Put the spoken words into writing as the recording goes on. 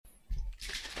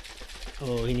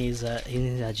Oh, he needs that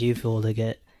G Fuel to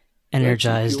get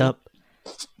energized up.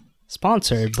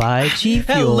 Sponsored by G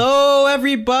Fuel. Hello,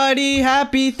 everybody!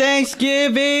 Happy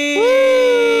Thanksgiving!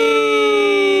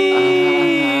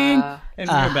 And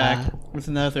we're back with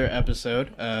another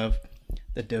episode of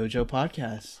the Dojo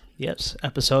Podcast. Yes,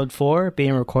 episode 4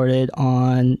 being recorded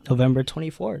on November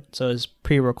 24th. So it's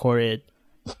pre-recorded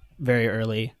very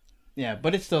early. Yeah,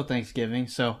 but it's still Thanksgiving.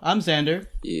 So I'm Xander.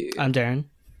 Yeah. I'm Darren.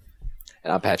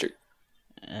 And I'm Patrick.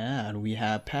 And we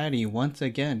have Patty once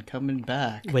again coming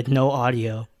back. With no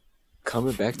audio.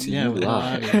 Coming back to you with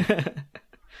live. no audio.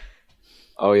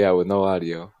 Oh, yeah, with no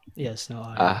audio. Yes, no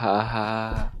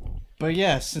audio. But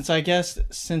yeah, since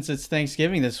it's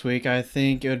Thanksgiving this week, I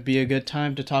think it would be a good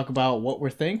time to talk about what we're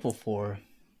thankful for.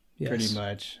 Yes. Pretty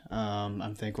much.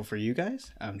 I'm thankful for you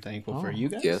guys. I'm thankful for you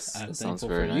guys. Yes, I'm that thankful sounds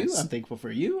very for you. nice. I'm thankful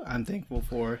for you. I'm thankful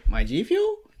for my G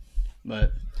Fuel.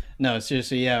 But no,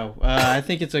 seriously, yeah. I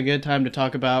think it's a good time to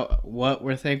talk about what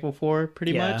we're thankful for,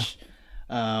 pretty much.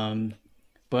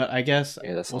 But I guess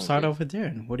we'll start off with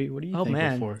Darren. What are you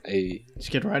thankful for? Hey. Let's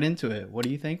get right into it. What are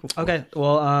you thankful for? Okay,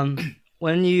 well,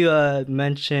 when you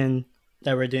mentioned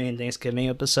that we're doing a Thanksgiving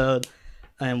episode,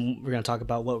 and we're going to talk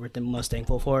about what we're the most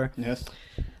thankful for. Yes.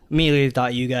 Immediately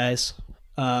thought you guys,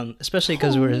 especially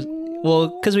because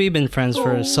we've been friends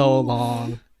for so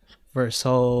long.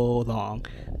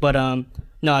 But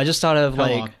no, I just thought of How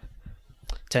like long?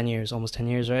 10 years, almost 10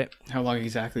 years, right? How long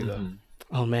exactly though?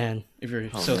 Oh man, If you're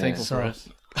so man. thankful for us.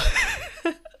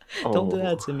 don't do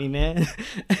that to me, man.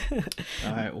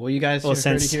 All right. Well, you guys Well,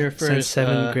 heard it here first. since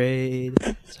 7th grade.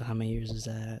 So how many years is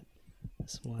that?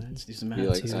 This one, Let's do some math. Be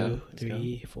like 2, that.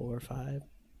 3, 4, 5.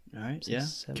 All right. 6, Yeah.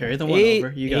 7, Carry the one 8,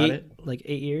 over. You got 8, it. Like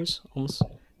 8 years, almost,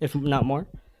 if not more.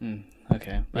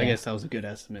 Okay. I Yeah. guess that was a good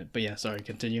estimate. But yeah, sorry.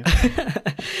 Continue.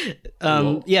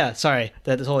 Yeah, sorry,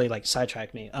 that totally like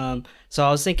sidetracked me. So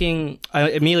I was thinking, I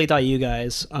immediately thought you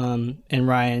guys, and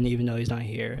Ryan, even though he's not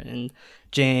here, and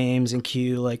James and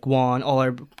Q, like Juan,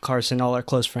 Carson, all our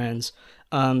close friends,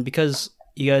 because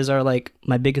you guys are like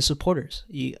my biggest supporters.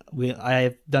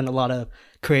 I've done a lot of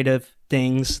creative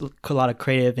things, a lot of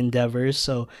creative endeavors,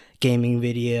 so gaming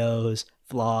videos,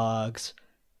 vlogs,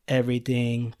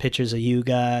 everything, pictures of you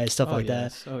guys, stuff like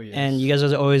that. Oh yes. And you guys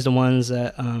are always the ones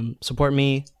that support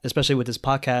me, especially with this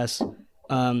podcast.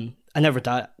 I never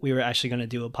thought we were actually going to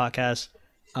do a podcast.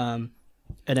 And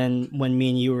then when me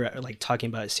and you were like talking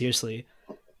about it seriously,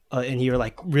 and you were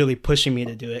like really pushing me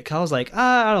to do it, 'cause I was like,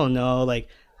 I don't know, like,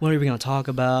 what are we going to talk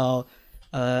about?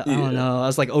 I don't know. I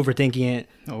was like overthinking it.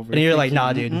 And you're like,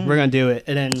 nah, dude, we're going to do it.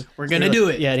 And then We're gonna do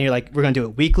it. Yeah, and you're like, we're going to do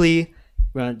it weekly.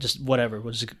 We're gonna just whatever.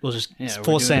 We'll just Yeah, we're full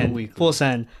doing it send, weekly. full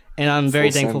send. And I'm very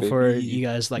Full send, thankful for baby. you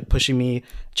guys like pushing me,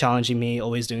 challenging me,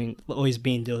 always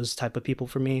being those type of people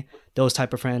for me, those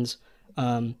type of friends.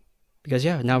 Because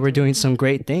yeah, now we're doing some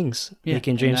great things,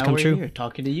 making dreams and now come we're true. Here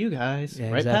talking to you guys. Yeah,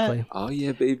 right, exactly. Pat? Oh,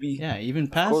 yeah, baby. Yeah, even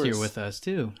Pat's here course. with us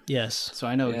too. Yes. So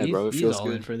I know Yeah, bro, it he's feels all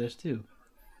good. in for this too.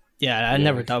 Yeah, I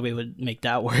never thought we would make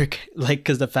that work. Like,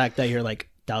 because the fact that you're like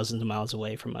thousands of miles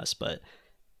away from us, but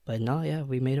no, yeah,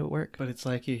 we made it work. But it's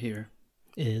like you're here.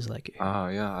 It is like Oh,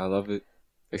 yeah, I love it.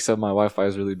 Except my Wi-Fi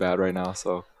is really bad right now,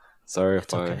 so sorry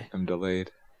if okay. I am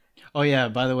delayed. Oh yeah,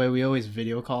 by the way, we always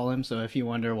video call him, so if you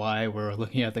wonder why we're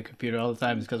looking at the computer all the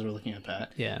time, it's because we're looking at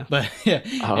Pat. yeah. But yeah,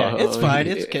 it's fine.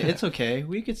 yeah. It's okay.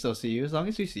 We can still see you as long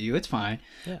as we see you. It's fine.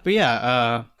 Yeah. But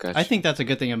yeah, Gotcha. I think that's a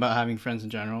good thing about having friends in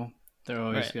general. They're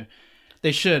always Right. good.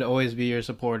 They should always be your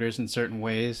supporters in certain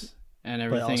ways and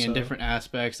everything in also- different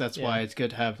aspects. That's why it's good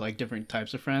to have like different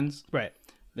types of friends. Right.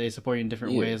 They support you in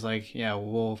different Yeah. ways. Like, yeah,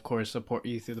 we'll of course support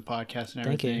you through the podcast and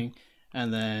Thank you. everything.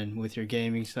 And then with your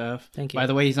gaming stuff. Thank you. By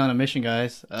the way, he's on a mission,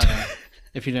 guys.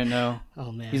 If you didn't know,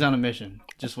 Oh man. he's on a mission.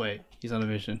 Just wait. He's on a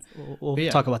mission. We'll But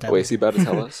yeah. talk about that. Wait, is he about to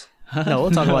tell us? No,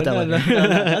 we'll talk about that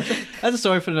later. That's a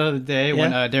story for another day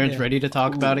when Yeah? Darren's Yeah. ready to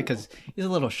talk about it because he's a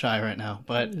little shy right now.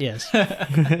 But Yes. Just you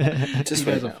guys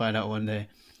right will now. find out one day.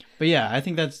 But yeah, I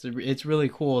think it's really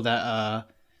cool that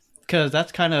because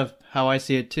that's kind of how I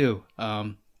see it too.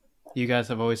 You guys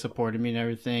have always supported me and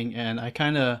everything, and I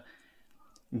kind of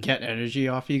get energy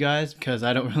off you guys because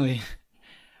I don't really.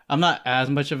 I'm not as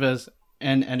much of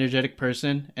an energetic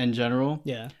person in general.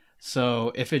 Yeah.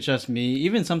 So if it's just me,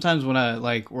 even sometimes when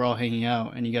we're all hanging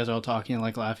out and you guys are all talking and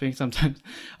like laughing, sometimes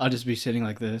I'll just be sitting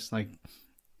like this,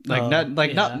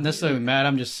 not necessarily mad.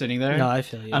 I'm just sitting there. No, I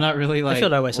feel you. I'm not really like I feel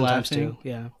that way sometimes laughing. too.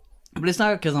 Yeah. But it's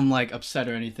not because I'm like upset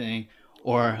or anything,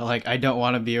 or like I don't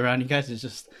want to be around you guys. It's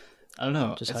just I don't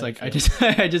know. Just It's how you like I just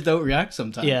I just don't react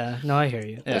sometimes. Yeah. No, I hear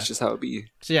you. Yeah. That's just how it be.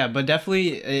 So yeah, but definitely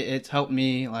it's helped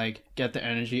me like get the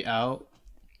energy out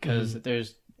because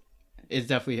it's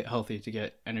definitely healthy to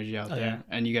get energy out there. Yeah.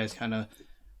 And you guys kind of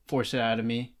force it out of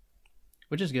me,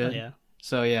 which is good. Oh, yeah.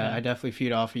 So yeah, I definitely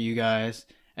feed off of you guys.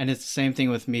 And it's the same thing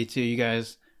with me too. You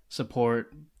guys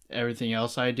support everything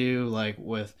else I do, like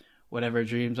with whatever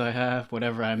dreams I have,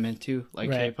 whatever I'm into, like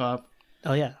K-pop.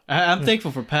 Oh yeah. I'm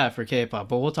thankful for Pat for K-pop,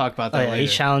 but we'll talk about that later. He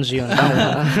challenged you on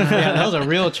that. Yeah, that was a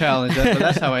real challenge.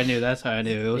 That's how I knew. That's how I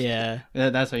knew. It was, yeah.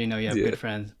 That's how you know you have good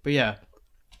friends. But yeah,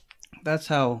 that's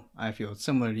how I feel. It's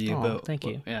similar to you. But thank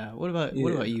you. Yeah. What about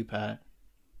you, Pat?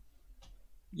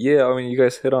 Yeah, I mean, you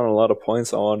guys hit on a lot of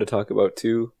points I wanted to talk about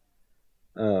too.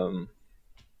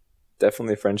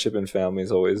 Definitely friendship and family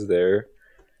is always there.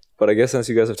 But I guess since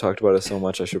you guys have talked about it so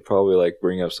much, I should probably like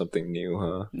bring up something new,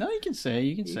 huh? No, you can say.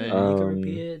 You can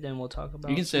repeat it, then we'll talk about.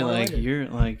 You can say like you're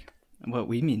like what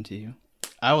we mean to you.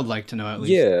 I would like to know at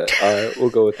least. Yeah, all right,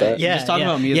 we'll go with that. Just talk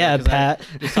about me. Yeah, Pat.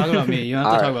 Just talk about me. You don't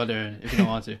have to talk about Darren if you don't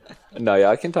want to. No, yeah,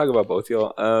 I can talk about both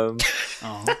y'all. Oh,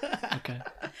 okay.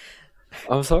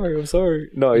 I'm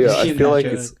sorry. No, yeah,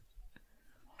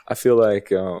 I feel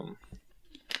like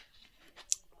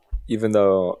even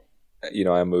though, you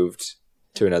know, I moved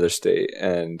to another state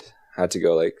and had to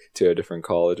go like to a different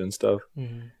college and stuff.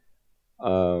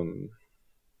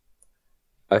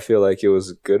 I feel like it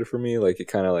was good for me. Like it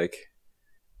kind of like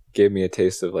gave me a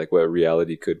taste of like what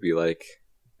reality could be like,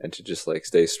 and to just like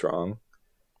stay strong,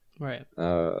 right?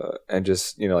 And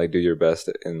just, you know, like do your best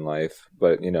in life.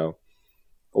 But you know,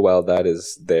 while that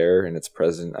is there and it's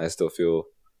present, I still feel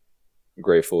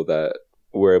grateful that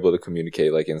we're able to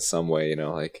communicate like in some way. You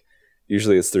know, like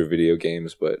usually it's through video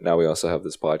games, but now we also have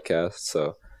this podcast.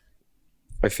 So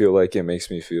I feel like it makes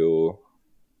me feel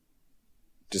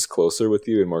just closer with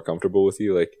you and more comfortable with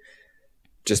you. Like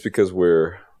just because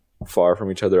we're far from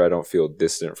each other, I don't feel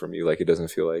distant from you. Like it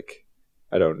doesn't feel like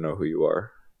I don't know who you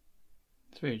are.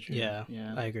 It's very true. Yeah,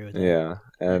 I agree with that. Yeah,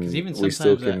 and even we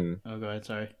still can. Oh, go ahead.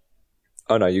 Sorry.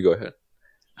 Oh no, you go ahead.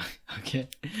 Okay,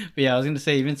 but yeah, I was gonna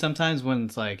say even sometimes when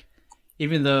it's like,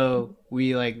 even though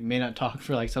we like may not talk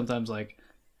for like sometimes like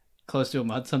close to a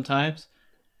month, sometimes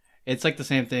it's like the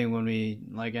same thing when we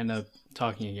like end up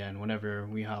talking again whenever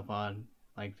we hop on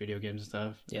like video games and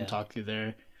stuff and talk through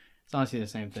there. It's honestly the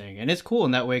same thing, and it's cool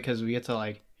in that way because we get to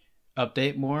like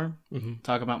update more,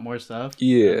 talk about more stuff.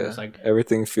 Yeah, it's like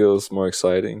everything feels more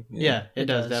exciting. Yeah, it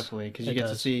does definitely because you get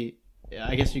to see.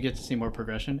 I guess you get to see more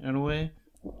progression in a way.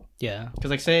 Yeah,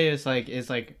 because like say it's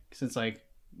like since like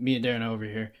me and Darren are over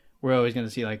here, we're always gonna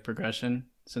see like progression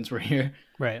since we're here,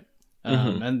 right?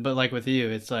 And but like with you,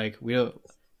 it's like we don't.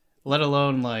 Let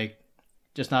alone like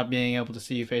just not being able to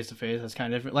see you face to face. That's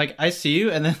kind of different. Like I see you,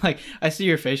 and then like I see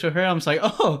your facial hair. I'm just like,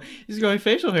 oh, he's growing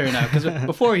facial hair now. Because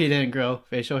before he didn't grow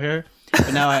facial hair,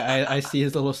 but now I see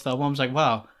his little stubble. I'm just like,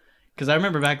 wow. Because I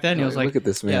remember back then he was like, look at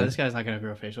this man. Yeah, this guy's not gonna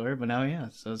grow facial hair, but now he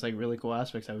has. So it's like really cool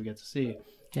aspects that we get to see.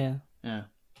 Yeah.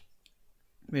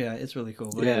 Yeah, it's really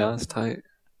cool. But yeah, that's tight.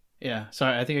 Yeah,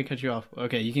 sorry, I think I cut you off.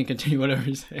 Okay, you can continue whatever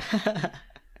you say.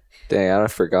 Dang, I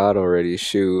forgot already.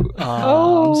 Shoot.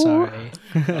 Oh, I'm sorry.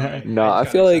 Right. No, I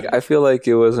feel like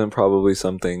it wasn't probably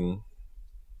something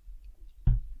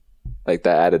like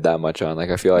that added that much on. Like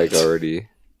I feel like I already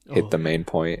hit the main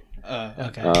point.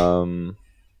 Okay.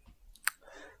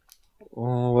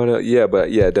 Well, what else? Yeah,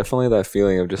 but yeah, definitely that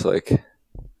feeling of just like,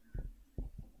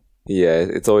 yeah,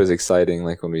 it's always exciting.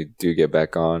 Like when we do get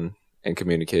back on and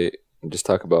communicate and just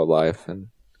talk about life and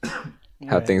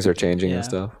how things are changing and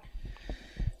stuff.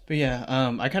 But yeah,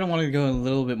 I kind of wanted to go a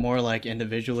little bit more like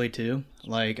individually too.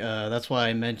 Like that's why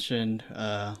I mentioned,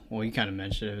 well, you kind of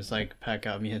mentioned it. It was like Pat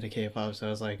got me into K-pop, so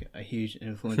it was like a huge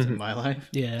influence in my life.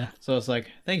 Yeah. So it's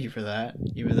like, thank you for that.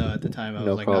 Even though at the time I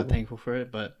was like problem. not thankful for it,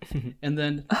 but and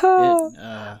then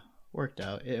it worked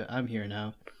out. I'm here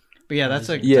now. But yeah, that's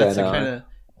like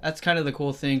that's kind of the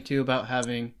cool thing too about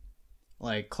having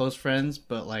like close friends,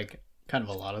 but like kind of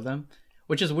a lot of them,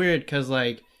 which is weird because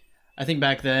like. I think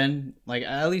back then, like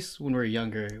at least when we were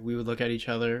younger, we would look at each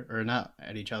other, or not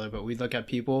at each other, but we'd look at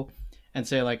people and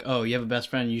say like, oh, you have a best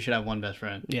friend, you should have one best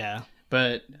friend. Yeah.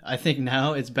 But I think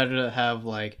now it's better to have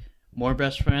like more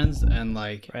best friends and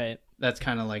like that's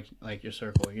kind of like your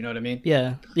circle. You know what I mean?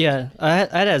 Yeah. Yeah. I had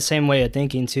that same way of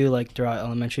thinking too, like throughout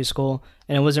elementary school.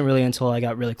 And it wasn't really until I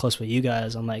got really close with you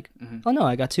guys, I'm like, oh no,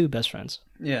 I got two best friends.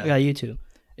 Yeah. I got you two.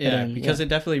 Yeah, because it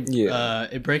definitely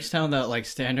it breaks down that like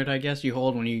standard I guess you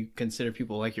hold when you consider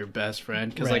people like your best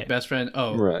friend, because like best friend,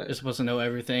 you're supposed to know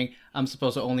everything. I'm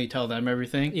supposed to only tell them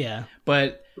everything. Yeah,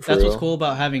 but that's what's cool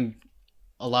about having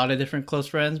a lot of different close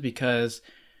friends, because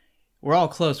we're all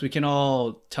close. We can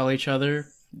all tell each other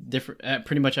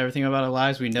pretty much everything about our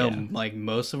lives. We know like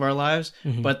most of our lives,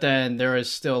 but then there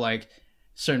is still like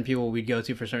certain people we'd go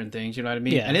to for certain things. You know what I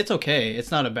mean? Yeah. And it's okay. It's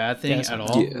not a bad thing Yeah, at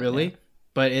not- all, Yeah. really.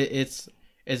 But it's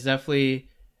definitely,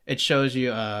 it shows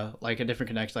you like a different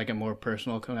connection, like a more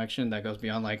personal connection that goes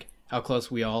beyond like how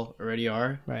close we all already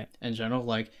are Right. in general.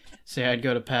 Like, say I'd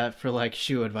go to Pat for like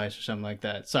shoe advice or something like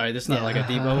that. Sorry, this is not like a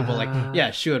deep level, but like, yeah,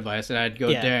 shoe advice. And I'd go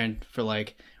to Yeah. Darren for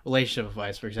like relationship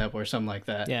advice, for example, or something like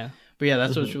that. Yeah. But yeah,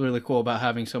 that's what's really cool about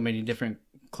having so many different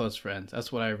close friends.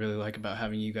 That's what I really like about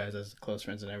having you guys as close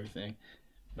friends and everything.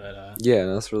 But Yeah,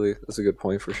 that's a good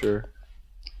point for sure.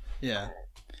 yeah,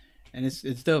 and it's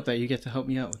dope that you get to help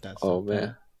me out with that stuff. Oh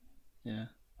man. Yeah.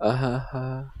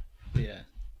 Uh-huh. Yeah.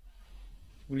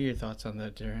 What are your thoughts on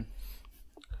that, Darren?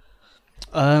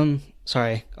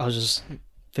 Sorry, I was just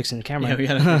fixing the camera. Yeah, we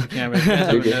gotta fix the camera. If you guys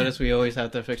haven't good. noticed, we always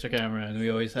have to fix our camera, and we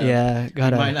always have. Yeah, We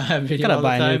might not have video all gotta the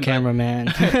buy a time, new but camera, man.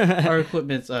 our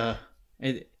equipment's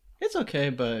it's okay,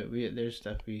 but there's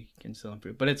stuff we can still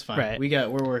improve. But it's fine. Right.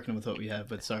 We're working with what we have.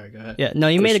 But sorry, go ahead. Yeah, no,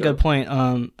 you For made a sure. good point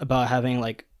about having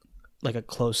like a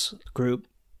close group,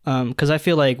 because I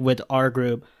feel like with our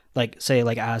group, like say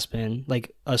like Aspen,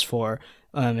 like us four,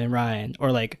 and Ryan,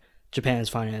 or like Japan's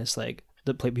Finest, like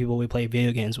the people we play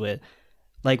video games with,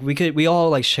 like we all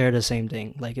like share the same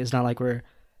thing. Like it's not like we're,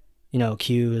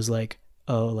 Q is like,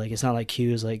 oh, like it's not like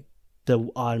Q is like the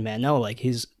odd man. No, like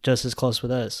he's just as close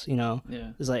with us. Yeah.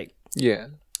 It's like Yeah.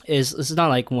 it's not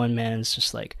like one man's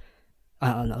just like,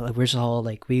 I don't know, like we're just all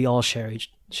like we all share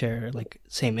like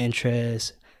same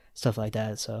interests, stuff like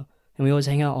that. So, and we always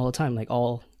hang out all the time, like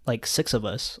all like 6 of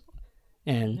us,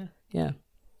 and yeah,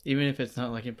 Even if it's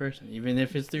not like in person, even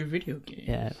if it's through video games.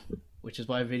 yeah. Which is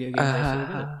why video games are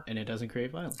so good, and it doesn't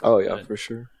create violence. Oh yeah, But, for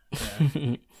sure.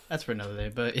 yeah, that's for another day.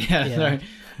 But yeah, Yeah. sorry.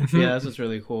 Yeah, that's what's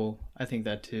really cool. I think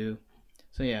that too.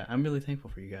 So yeah, I'm really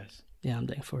thankful for you guys. Yeah, I'm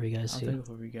thankful for you guys I'm too.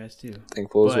 thankful for you guys too.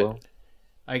 Thankful as But- well.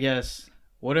 I guess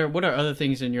what are other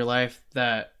things in your life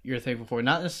that you're thankful for?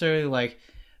 Not necessarily like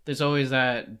there's always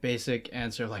that basic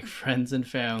answer like friends and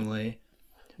family.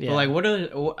 Yeah, But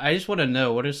like I just want to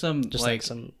know what are some just like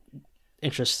some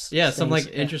interests. yeah, some like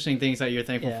things. interesting things that you're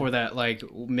thankful Yeah. for that like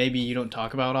maybe you don't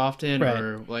talk about often Right.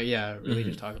 or like really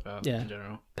just talk about Yeah. in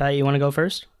general. Pat, you want to go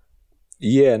first?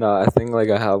 Yeah, no, I think like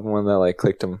I have one that like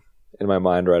clicked in my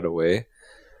mind right away.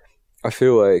 I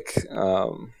feel like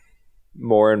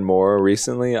more and more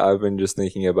recently I've been just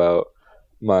thinking about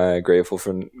my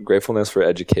gratefulness for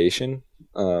education.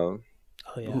 Oh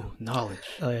yeah. Ooh, knowledge.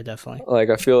 Oh yeah, definitely. Like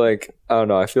I feel like I don't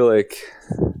know, I feel like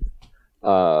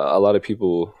a lot of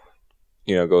people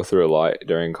go through a lot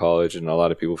during college, and a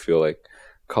lot of people feel like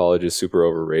college is super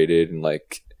overrated and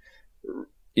like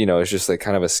it's just like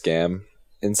kind of a scam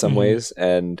in some Mhm. ways,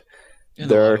 and In a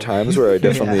there lot are of times where I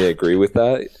definitely Yeah. agree with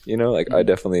that, like I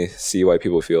definitely see why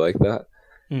people feel like that,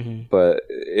 Mm-hmm. but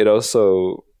it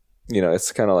also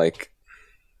it's kind of like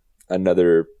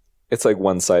it's like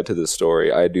one side to the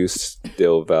story. I do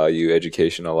still value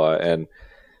education a lot, and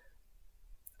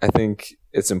I think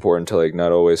it's important to like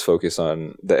not always focus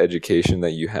on the education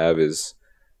that you have is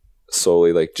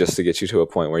solely like just to get you to a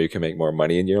point where you can make more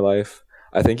money in your life.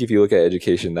 I think if you look at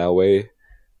education that way,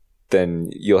 then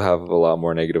you'll have a lot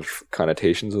more negative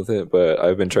connotations with it. But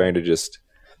I've been trying to just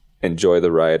enjoy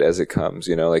the ride as it comes,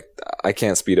 like I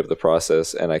can't speed up the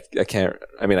process, and I can't,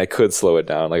 I mean, I could slow it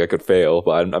down, like I could fail,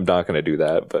 but I'm not going to do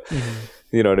that. But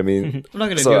you know what I mean? I'm not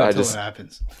gonna So do it I until just- it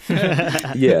happens.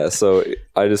 Yeah, so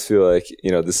I just feel like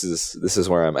this is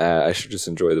where I'm at. I should just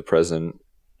enjoy the present,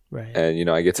 Right. and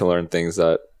I get to learn things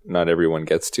that not everyone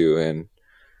gets to, and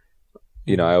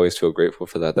I always feel grateful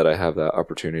for that I have that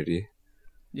opportunity.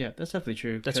 Yeah, that's definitely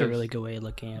true. That's a 'cause- really good way of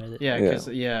looking at it. Yeah, Yeah. because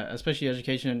especially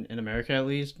education in America, at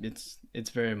least, it's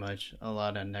very much a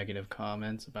lot of negative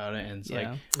comments about it, and it's like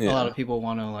Yeah. a lot of people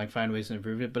want to like find ways to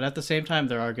improve it. But at the same time,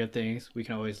 there are good things. We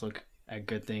can always look at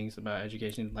good things about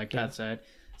education. Like Kat said,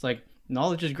 it's like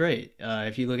knowledge is great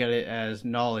if you look at it as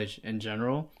knowledge in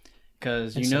general,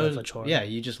 because Instead of a chore. yeah,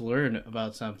 you just learn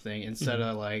about something instead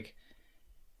of like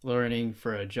learning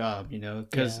for a job.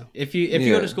 Because Yeah. if you go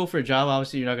Yeah. to school for a job,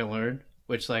 obviously you're not gonna learn.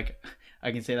 Which like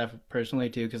I can say that personally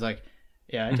too, because like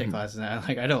yeah, I take classes now.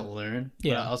 Like I don't learn, but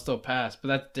Yeah. I'll still pass. But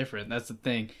that's different. That's the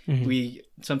thing. Mhm. We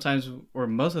sometimes, or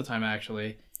most of the time,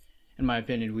 actually, in my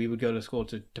opinion, we would go to school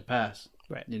to pass.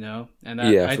 Right. And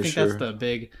that, Yeah, I for think sure. that's the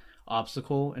big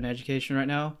obstacle in education right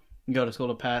now. You go to school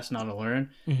to pass, not to learn.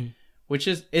 Mhm. Which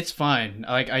is it's fine.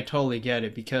 Like I totally get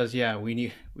it because yeah,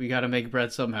 we got to make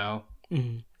bread somehow.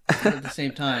 Mhm. But at the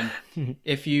same time,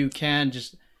 if you can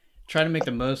just try to make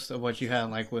the most of what you have,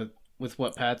 like with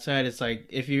what Pat said, it's like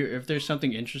if there's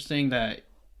something interesting that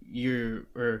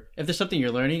or if there's something you're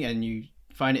learning and you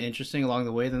find it interesting along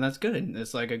the way, then that's good.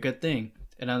 It's like a good thing.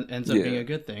 It ends up Yeah. being a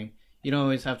good thing. You don't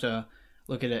always have to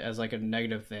look at it as like a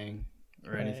negative thing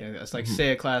or Right. anything. It's like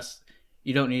say a class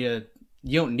you don't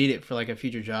need it for like a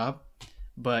future job,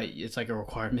 but it's like a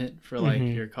requirement for like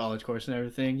your college course and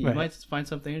everything. You Right. might find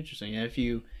something interesting. And if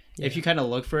you kind of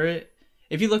look for it,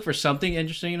 if you look for something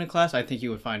interesting in a class, I think you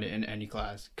would find it in any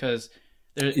class because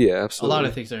there's a absolutely. lot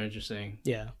of things that are interesting.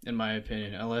 Yeah. In my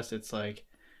opinion, unless it's like,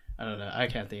 I don't know, I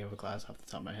can't think of a class off the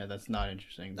top of my head that's not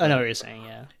interesting. I know what you're saying.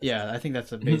 Yeah. Yeah, I think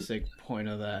that's a basic point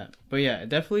of that. But yeah,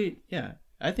 definitely, yeah,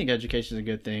 I think education is a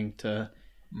good thing to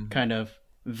kind of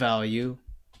value,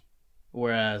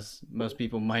 whereas most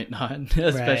people might not,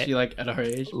 especially like at our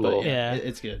age. But yeah,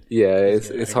 it's good. Yeah, It's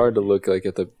it's good. hard to look like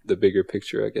at the bigger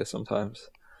picture, I guess, sometimes.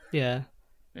 Yeah.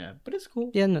 Yeah, but it's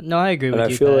cool. Yeah. No, I agree with And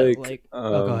you. I feel Pat. like,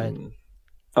 oh, go ahead.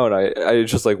 Oh, no, I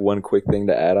just like one quick thing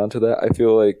to add on to that. I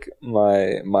feel like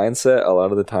my mindset a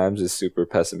lot of the times is super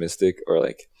pessimistic, or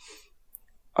like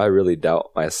I really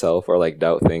doubt myself or like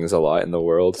doubt things a lot in the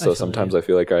world. So sometimes I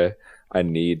feel like I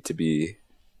need to be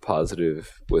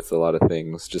positive with a lot of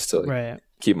things just to like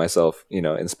keep myself,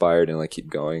 inspired and like keep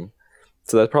going.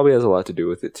 So that probably has a lot to do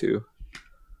with it too.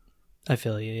 I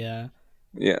feel you. Yeah.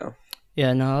 Yeah.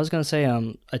 Yeah, no, I was gonna say,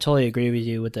 I totally agree with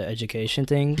you with the education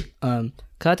thing.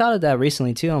 'Cause I thought of that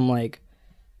recently too. I'm like,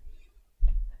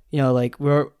 like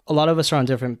a lot of us are on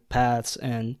different paths,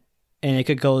 and it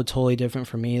could go totally different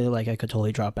for me. Like I could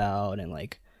totally drop out and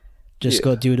like just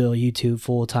go do the YouTube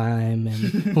full time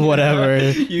and whatever,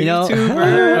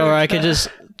 or I could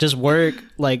just work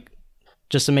like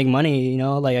just to make money.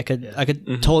 Like I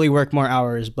could totally work more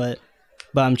hours, but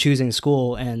I'm choosing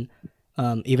school, and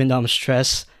even though I'm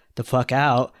stressed the fuck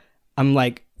out, I'm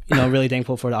like really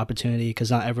thankful for the opportunity,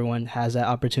 because not everyone has that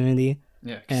opportunity.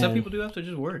 Yeah, because some people do have to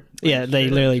just work. Yeah, they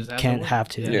literally can't have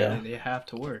to. Yeah, they have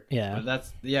to work. Yeah,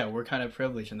 but we're kind of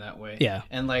privileged in that way. Yeah,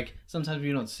 and like sometimes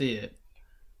we don't see it,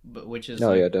 but which is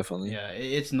yeah, definitely. Yeah,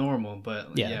 it's normal,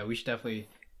 but yeah, we should definitely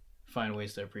find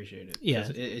ways to appreciate it. Yeah,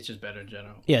 it's just better in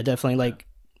general. Yeah, definitely.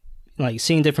 Like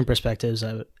seeing different perspectives,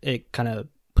 it kind of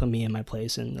put me in my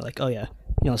place, and like, oh yeah,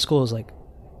 school is like,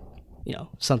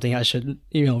 something I should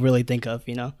really think of.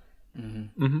 Yeah,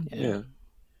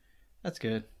 that's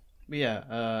good. But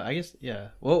yeah, I guess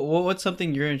Well, what's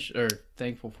something you're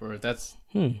thankful for? That's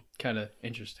kind of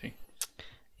interesting.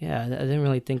 Yeah, I didn't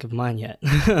really think of mine yet.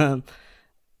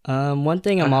 One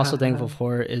thing I'm also thankful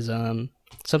for is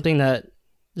something that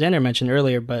Xander mentioned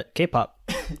earlier, but K-pop.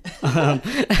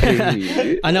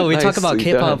 I know we talk about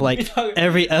K-pop like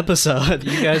every episode.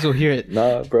 You guys will hear it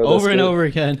bro, over and over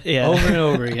again. Yeah, over and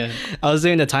over again. I was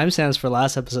doing the timestamps for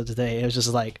last episode today. It was just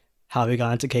like how we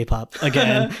got into K-pop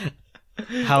again,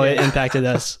 how it impacted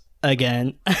us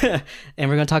again, and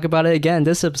we're gonna talk about it again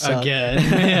this episode.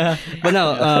 Yeah. But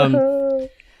no,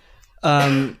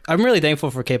 I'm really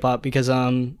thankful for K-pop, because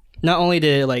not only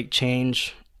did it like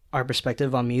change our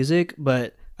perspective on music,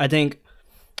 but I think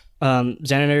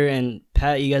Xander and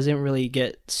Pat, you guys didn't really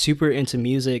get super into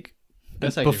music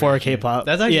before K-pop.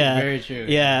 That's actually very true.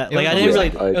 Yeah, like I didn't really.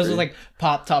 It was like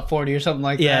pop top 40 or something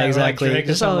like that. Yeah, exactly. Like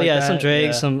just some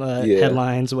Drake, some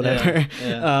headlines, whatever.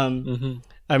 Yeah.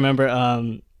 I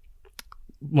remember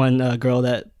one girl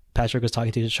that Patrick was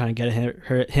talking to was trying to get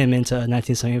him into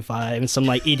 1975 and some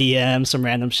like EDM, some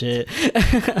random shit,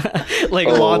 like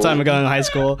a long time ago in high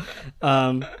school.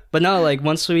 But no, like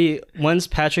once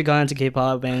Patrick got into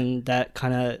K-pop and that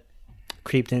kind of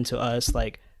creeped into us,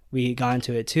 like we got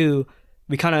into it too.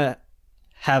 We kind of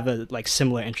have a like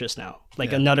similar interest now,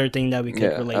 like another thing that we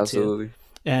could relate to.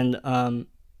 And I'm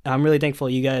really thankful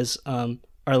you guys are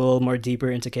a little more deeper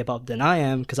into K-pop than I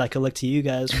am, because I could look to you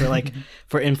guys for like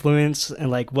for influence and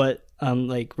like what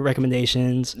like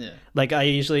recommendations. Like I'm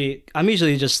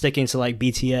usually just sticking to like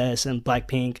BTS and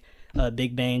Blackpink,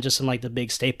 Big Bang, just some like the big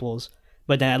staples.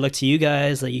 But then I look to you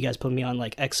guys, like you guys put me on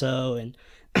like EXO and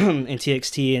and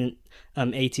TXT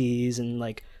and ATEEZ and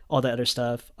like all that other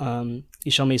stuff. You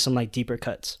show me some like deeper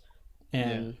cuts,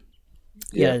 and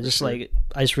just like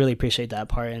I just really appreciate that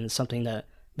part, and it's something that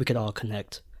we could all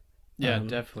connect. Yeah,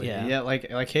 definitely. Yeah, like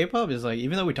K-pop is like,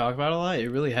 even though we talk about it a lot, it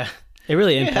really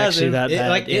impacts you that bad.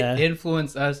 Like it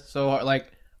influenced us so hard.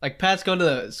 Like Pat's going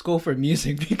to school for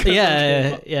music because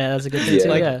yeah, that's a good thing too.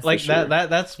 Like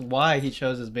that's why he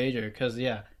chose his major, because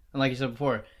and like you said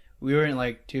before, we weren't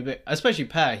like too big, especially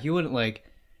Pat. He wouldn't like.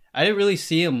 I didn't really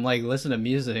see him like listen to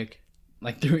music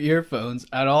like through earphones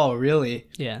at all, really.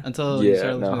 Yeah. Until he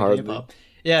started listening to K-pop.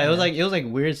 Yeah, it was like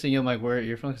weird seeing him like wear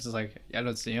earphones, because it's like I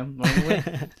don't see him normally.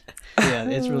 Yeah,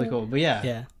 it's really cool. But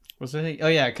yeah. What's the thing? Oh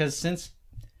yeah, because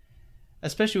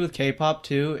especially with K-pop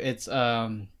too, it's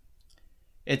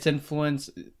influenced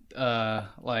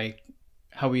like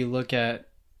how we look at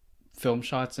film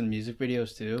shots and music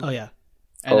videos too. Oh yeah.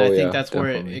 And I think yeah, that's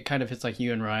where definitely. it kind of hits like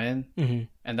you and Ryan, Mm-hmm.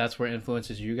 and that's where it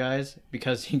influences you guys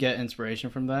because you get inspiration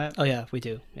from that. Oh yeah, we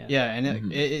do. Yeah. Yeah, and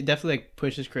Mhm. it definitely like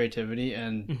pushes creativity,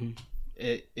 and Mm-hmm.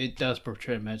 it does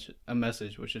portray a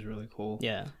message, which is really cool.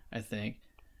 Yeah. I think.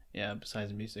 Yeah.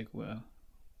 Besides music, well,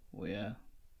 yeah.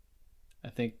 I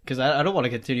think because I don't want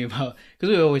to continue about because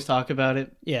we always talk about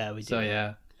it. Yeah, we do. So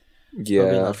yeah, Yeah,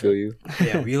 I love feel it. you.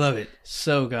 yeah, we love it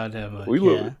so goddamn much. We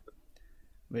love Yeah. it.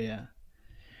 But yeah,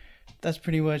 that's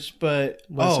pretty much. But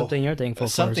What's something you're thankful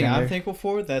for? something I'm Xander? thankful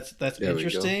for. That's There we go.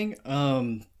 interesting.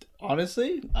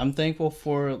 Honestly, I'm thankful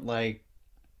for like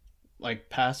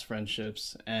past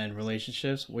friendships and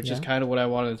relationships, which is Yeah. kind of what I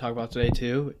wanted to talk about today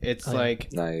too. It's Oh, yeah.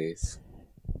 like Nice.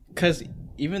 because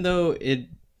even though it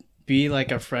be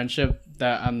like a friendship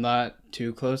that I'm not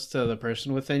too close to the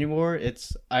person with anymore,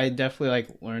 I definitely like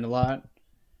learned a lot.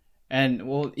 And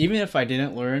well, even if I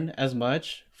didn't learn as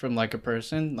much from like a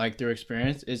person like through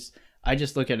experience, I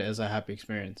just look at it as a happy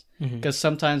experience. Mhm. Because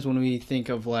sometimes when we think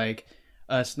of like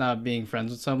us not being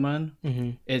friends with someone,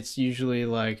 Mhm. it's usually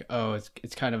like, oh,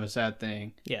 it's kind of a sad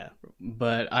thing. Yeah.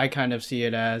 But I kind of see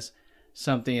it as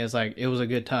something as like it was a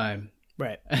good time.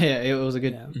 Right. Yeah, it was a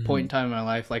good Yeah. point in time in my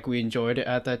life. Like we enjoyed it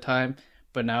at that time,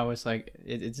 but now it's like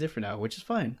it's different now, which is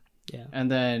fine. Yeah. And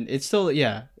then it's still,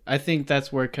 yeah, I think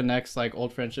that's where it connects like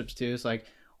old friendships too. It's like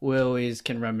we always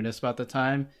can reminisce about the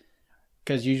time,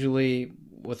 because usually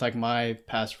with like my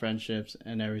past friendships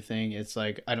and everything, it's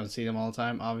like I don't see them all the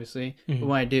time, obviously, Mhm. but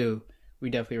when I do,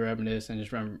 we definitely reminisce and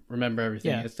just remember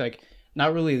everything. Yeah. It's like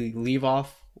not really leave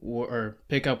off or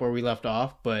pick up where we left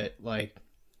off, but like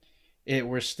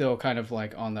we're still kind of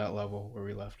like on that level where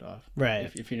we left off,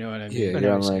 Right. if you know what I mean. Yeah, I you're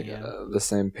know on what you're like saying, yeah. the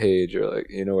same page, or like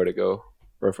you know where to go.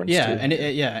 Reference Yeah, to. and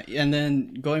yeah, and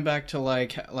then going back to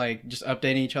like just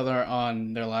updating each other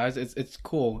on their lives, it's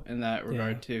cool in that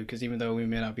regard Yeah. too, because even though we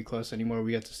may not be close anymore,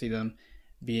 we get to see them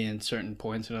be in certain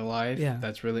points in their life. Yeah.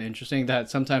 That's really interesting, that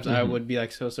sometimes I Mhm. would be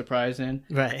like so surprised in,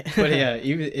 Right. but yeah,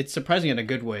 even it's surprising in a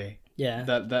good way, Yeah.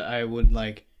 that I would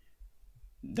like,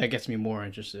 that gets me more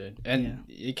interested, and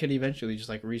it could eventually just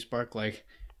like respark like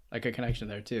a connection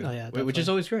there too. Oh, yeah, which is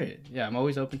definitely. always great. Yeah, I'm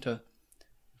always open to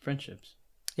friendships.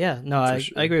 Yeah. No, I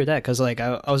sure. agree with that because like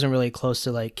I wasn't really close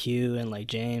to like Q and like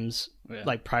James Yeah.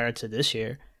 like prior to this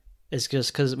year. It's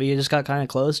just because we just got kind of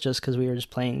close just because we were just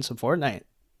playing some Fortnite.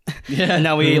 Yeah. And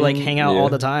now we like hang out Yeah. all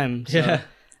the time. So, Yeah.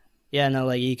 yeah. No,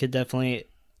 like you could definitely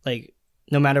like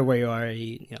no matter where you are,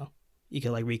 you know, you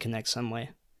could like reconnect some way.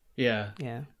 Yeah.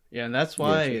 Yeah. Yeah, and that's Yeah,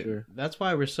 why for sure. that's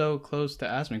why we're so close to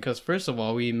Aspen. Because first of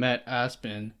all, we met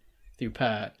Aspen through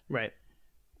Pat, Right.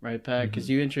 right, Pat? Because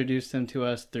you introduced him to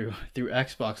us through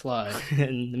Xbox Live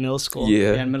In the middle school.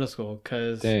 Yeah. and middle school.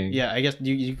 Because Dang. yeah, I guess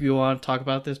you want to talk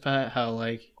about this, Pat? How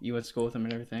like you went to school with him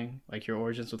and everything, like your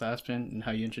origins with Aspen and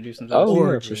how you introduced him to us.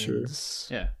 Oh, yeah, for sure. Origins.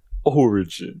 Yeah.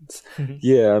 Origins.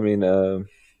 Yeah, I mean,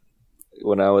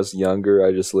 when I was younger,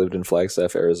 I just lived in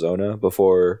Flagstaff, Arizona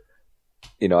before,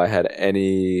 you know, I had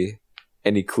any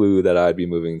clue that I'd be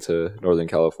moving to Northern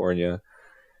California.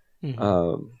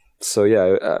 Mhm. So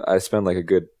yeah, I spent like a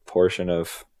good portion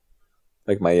of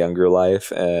like my younger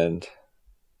life, and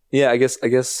yeah, I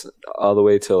guess all the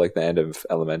way to like the end of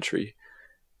elementary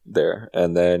there.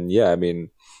 And then yeah, I mean,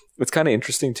 it's kind of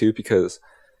interesting too, because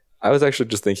I was actually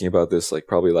just thinking about this like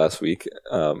probably last week.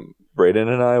 Brayden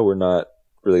and I were not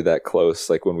really that close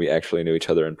like when we actually knew each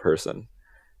other in person.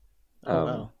 Oh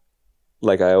wow.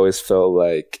 Like I always felt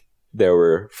like there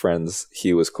were friends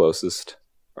he was closest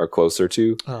or closer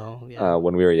to Oh yeah.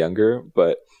 when we were younger,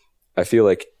 but I feel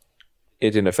like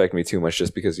it didn't affect me too much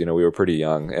just because, you know, we were pretty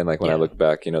young, and like when I Yeah. look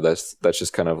back, you know, that's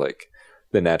just kind of like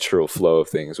the natural flow of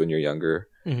things when you're younger.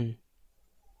 Mhm.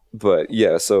 But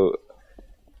yeah, so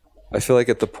I feel like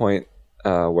at the point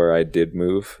where I did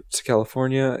move to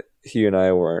California, he and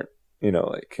I weren't, you know,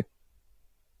 like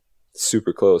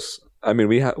super close. I mean,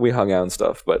 we hung out and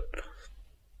stuff, but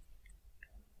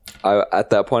at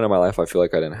that point in my life, I feel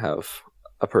like I didn't have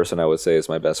a person I would say is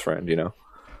my best friend, you know.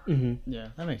 Mhm. Yeah,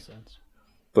 that makes sense.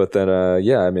 But then,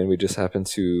 yeah, I mean, we just happened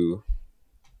to.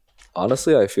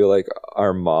 Honestly, I feel like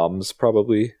our moms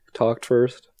probably talked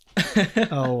first,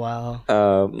 Oh wow.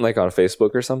 like on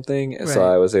Facebook or something. And so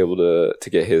Right. I was able to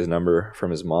get his number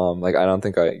from his mom. Like, I don't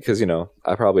think because you know,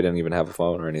 I probably didn't even have a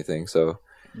phone or anything. So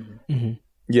Mhm.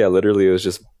 yeah, literally, it was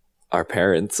just our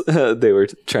parents. They were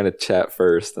trying to chat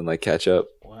first and like catch up,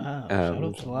 Wow. Shout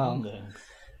out to wow. mom then.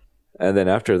 and then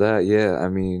after that, yeah, I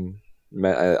mean,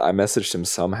 I messaged him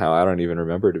somehow. I don't even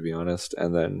remember, to be honest.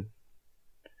 And then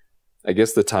I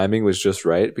guess the timing was just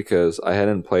right because I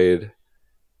hadn't played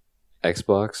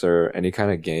Xbox or any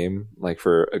kind of game like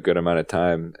for a good amount of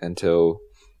time until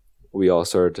we all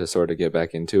started to sort of get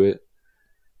back into it.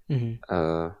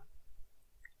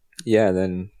 Yeah, and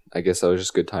then I guess that was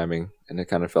just good timing, and it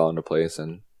kind of fell into place,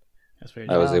 and That's very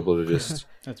I was Wow. able to just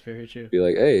That's very true. be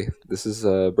like, "Hey, this is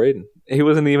Braden." He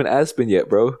wasn't even Aspen yet,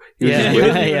 bro. He was Yeah, just yeah,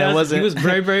 waiting. yeah, it wasn't. He was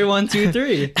Bray 1 2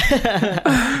 3.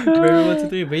 Bray 1 2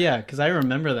 3. But yeah, because I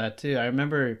remember that too. I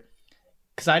remember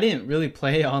because I didn't really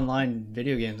play online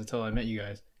video games until I met you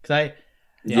guys. Because I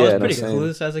was pretty same.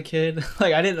 clueless as a kid.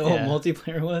 Like I didn't know Yeah. what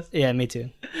multiplayer was. Yeah, me too.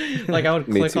 Like I would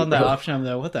Me click too, on that bro. option. I'm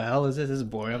like, what the hell is this? This is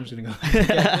boring. I'm just gonna go.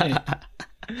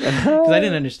 Because I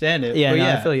didn't understand it. Yeah, But no, I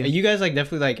yeah, feel you. you guys like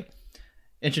definitely like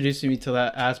introduced me to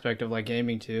that aspect of like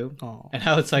gaming too. Oh. And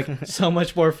how it's like so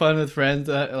much more fun with friends.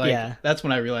 Like Yeah. that's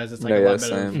when I realized it's like No, a yeah, lot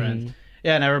better with same. friends.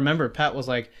 Yeah, and I remember Pat was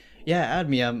like, "Yeah, add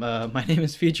me. I'm my name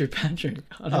is Feature Patrick."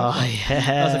 And I was Oh like-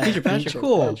 yeah. I was like, "Feature Patrick,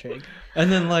 cool." Patrick.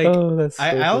 And then like Oh, that's so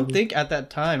I don't funny. think at that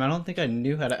time I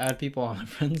knew how to add people on my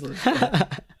friends list.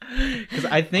 Because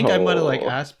I think I might have like Oh.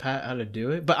 asked Pat how to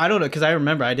do it, but I don't know. Because I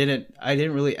remember I didn't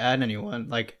really add anyone.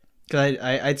 Like because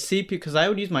I'd see because I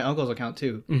would use my uncle's account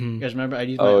too. Mhm. You guys remember I'd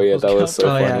use my Oh yeah, uncle's that was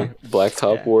so account. Oh, funny. yeah.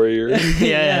 Blacktop Yeah. Warrior.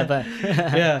 yeah, but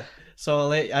Yeah. So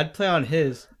like, I'd play on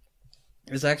his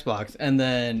Xbox, and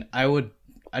then I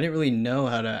didn't really know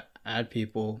how to add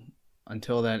people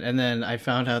until then, and then I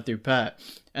found out through Pat,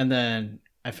 and then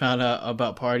I found out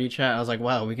about party chat. I was like,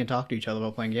 wow, we can talk to each other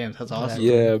about playing games. That's awesome.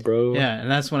 Yeah, bro. Yeah, and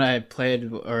that's when I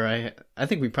played, or I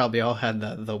think we probably all had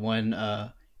the one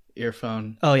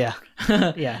earphone oh yeah,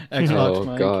 yeah. Xbox Oh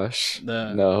mic, gosh.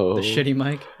 the No. the shitty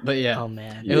mic. But yeah, Oh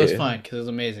man. it was Yeah. fine because it was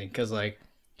amazing. Because like,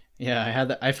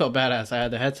 yeah, I felt badass. I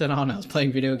had the headset on. I was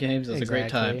playing video games. It was a great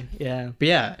time. Exactly. Yeah. But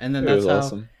yeah, and then It that's was how.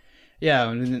 awesome. Yeah,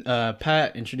 and then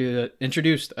Pat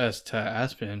introduced us to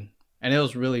Aspen, and it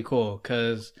was really cool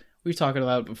because we've talked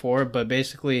about it before. But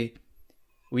basically,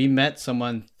 we met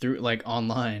someone through like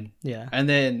online, Yeah. and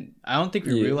then I don't think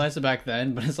we Yeah. realized it back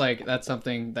then. But it's like that's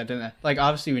something that didn't like.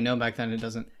 Obviously, we know back then it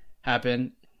doesn't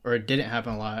happen or it didn't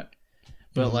happen a lot.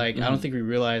 But Mhm, like, I don't think we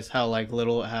realized how like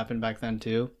little it happened back then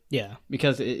too, Yeah.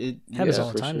 because it Happens Yeah,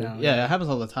 all the for time sure. now. yeah, it happens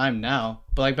all the time now.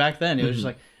 But like back then, it was just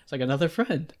like it's like another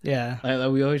friend Yeah.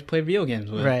 like we always played video games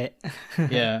with. Right.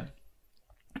 Yeah.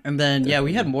 And then yeah,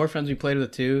 we had more friends we played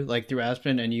with too, like through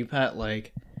Aspen and you Pat,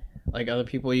 like other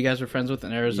people you guys were friends with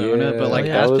in Arizona. Yeah, But like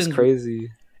that was Aspen, crazy.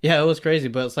 yeah, it was crazy.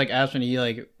 But it's like Aspen, he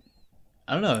like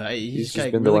I don't know, he's just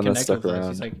like been the really one that connected stuck with us. around.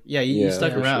 He's like he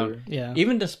stuck for around, sure. Yeah.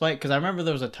 even despite because I remember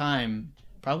there was a time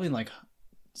probably in like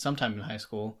sometime in high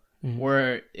school Mhm.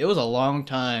 where it was a long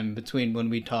time between when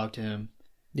we talked to him.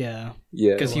 Yeah.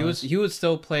 Yeah. Because he would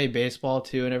still play baseball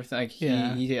too and everything. Like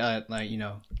Yeah. he had like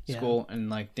Yeah. school and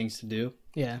like things to do.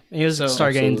 Yeah. And he was So-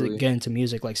 start Absolutely. getting into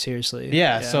music like seriously.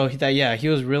 Yeah, so he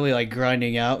was really like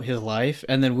grinding out his life,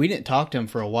 and then we didn't talk to him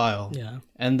for a while, Yeah.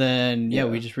 and then Yeah.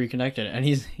 we just reconnected, and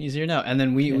he's here now, and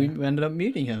then we ended up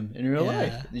meeting him in real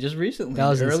life just recently, That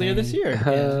was earlier this insane.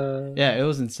 year. Yeah, it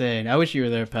was insane. I wish you were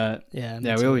there, Pat. Yeah. Yeah,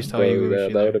 me we too. always tell Bro, you we wish that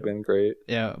you there. would have been great.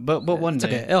 Yeah, but one It's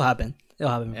day. okay. It'll happen.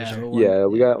 It'll happen for Yeah, sure. but one- Yeah,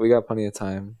 we got plenty of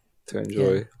time to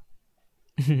enjoy.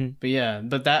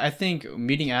 But that I think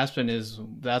meeting Aspen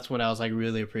that's what I was like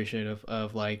really appreciative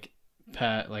of, like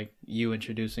Pat, like you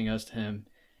introducing us to him,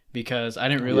 because I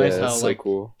didn't realize Yeah, how it's so like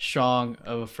cool. strong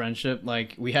of a friendship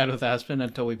like we had with Aspen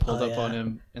until we pulled Oh, up on yeah.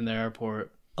 him in the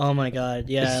airport. Oh my god.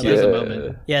 Yeah. There's Like, a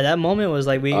moment. yeah. That moment was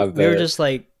like we I were bet. just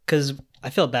like because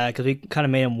I felt bad because we kind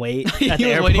of made him wait He at the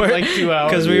was airport waiting for, like, 2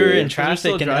 hours. because we were Yeah. in 'Cause we're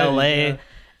still traffic in driving, LA, yeah.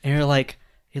 and you're like,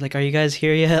 "Are you guys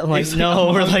here yet?" I'm like, He's like, "No,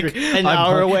 "I'm we're like hungry. an I'm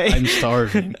hour hungry. away." I'm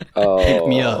starving. Oh, Pick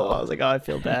me up. Oh, I was like, "Oh, I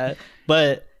feel bad,"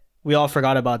 but we all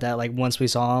forgot about that. Like once we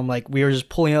saw him, like we were just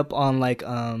pulling up on like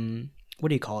what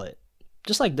do you call it?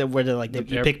 Just like where they like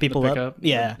you pick people up.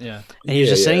 Yeah. Yeah. And he was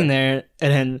Yeah, just sitting yeah. there,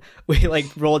 and then we like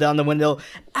roll down the window,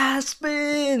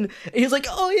 Aspen. And he was like,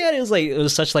 "Oh yeah!" And it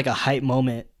was such like a hype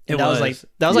moment. And It that was. like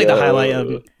the Yo. highlight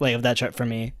of that trip for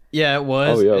me. Yeah, it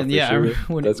was. Oh, yeah, and for yeah, I sure. remember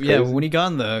when That's crazy. when he got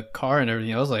in the car and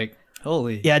everything, I was like,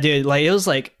 holy. Yeah, dude. Like it was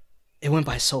like it went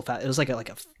by so fast. It was like a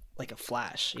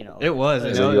flash, you know. It was.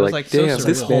 And You So know, you're it was like so damn,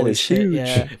 this surreal. man Holy is shit, huge.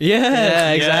 yeah.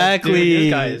 Yeah, exactly. Dude, this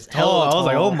guy is tall. I was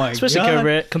like, oh my Especially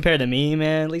god. compared to me,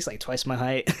 man. At least like twice my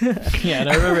height. Yeah, and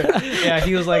I remember. Yeah,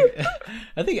 he was like,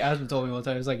 I think Aspen told me one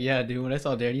time. He was like, "Yeah, dude, when I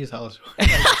saw Darren, he was hella short."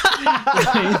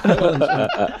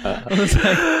 I was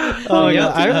like, Oh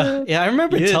yeah, yeah, I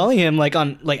remember He is. telling him like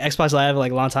on like Xbox Live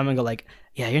like a long time ago, like,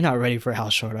 yeah, you're not ready for how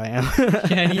short I am. yeah,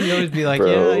 and he'd always be like,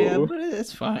 Bro. yeah, but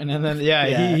it's fine. And then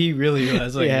Yeah. he really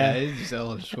was like, Yeah. yeah, he's just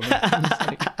hella short.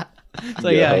 So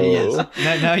yeah, he is.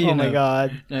 Now you Oh know. my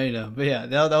god. Now you know. But yeah,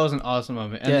 that was an awesome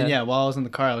moment. And then Yeah. while I was in the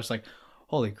car, I was like,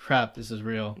 holy crap, this is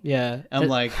real. Yeah. I'm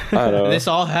like, I don't know. this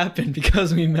all happened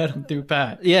because we met him through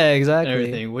Pat. Yeah, And exactly.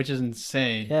 everything, which is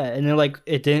insane. Yeah, and then like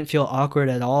it didn't feel awkward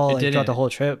at all It like didn't. throughout the whole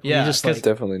trip. Yeah, we just 'cause like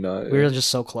Definitely not. we were just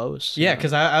so close. Yeah,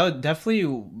 because I would definitely,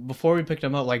 before we picked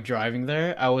him up, like driving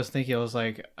there, I was thinking, I was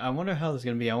like, I wonder how this is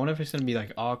gonna be. I wonder if it's gonna be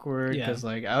like awkward, Yeah. because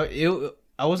like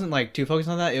I wasn't like too focused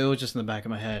on that. It was just in the back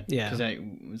of my head. Yeah. because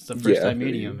it's the first Yeah, time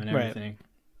meeting him and Right. everything.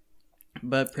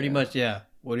 But pretty much, yeah.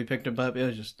 When we picked him up, it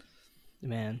was just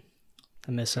Man,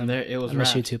 I miss him. from there. It was I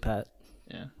miss you wrapped. too, Pat.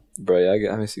 Yeah. Bro,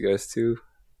 yeah, I miss you guys too.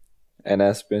 And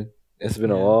Aspen. It's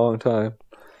been a Yeah. long time.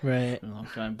 Right. A long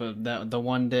time, but the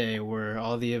one day where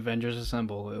all the Avengers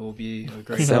assemble, it will be a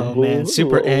great. So- Oh Assemble. man,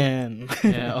 Super Whoa. M.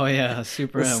 Yeah. Oh yeah,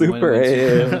 Super M. Super when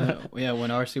M. Super M. Yeah, when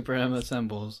our Super M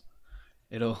assembles,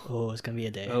 Oh, it's gonna be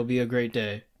a day. it'll be a great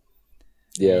day.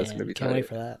 Yeah, it's Man, gonna be can't tight. wait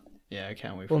for that. Yeah, I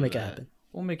can't wait. We'll for make it that. happen.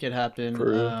 We'll make it happen.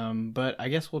 For real. But I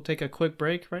guess we'll take a quick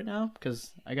break right now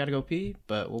because I gotta go pee.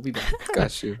 But we'll be back.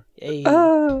 Got you. Yay.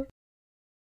 All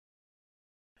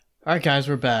right, guys,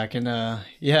 we're back, and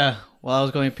yeah, while I was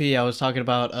going pee, I was talking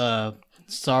about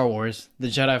Star Wars, the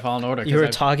Jedi Fallen Order. 'cause You were I-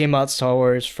 talking about Star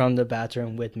Wars from the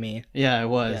bathroom with me. Yeah, I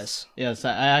was. Yes. Yes,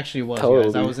 I actually was.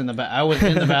 Totally. Guys. I was in the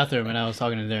bathroom and I was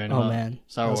talking to Darren. Oh about man,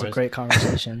 Star that was Wars. a great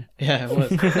conversation. Yeah, it was.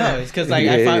 No, it's because like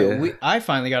Yeah. I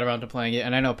finally got around to playing it,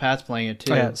 and I know Pat's playing it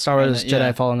too. Oh, yeah, Star And Wars then- Jedi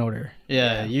yeah. Fallen Order.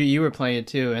 Yeah, you were playing it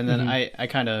too, and then Mhm. I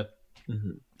kind of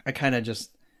Mhm. just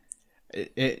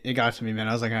it got to me, man.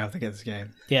 I was like, I have to get this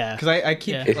game Yeah. because I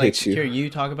keep Yeah. It like hits you. hearing you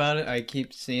talk about it. I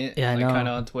keep seeing it, Yeah, I like know. kind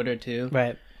of on Twitter too,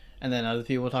 Right. and then other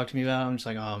people talk to me about it. I'm just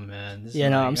like, oh man, this Yeah.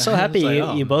 is No, like- I'm so it's happy like, you,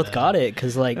 oh, you both man. got it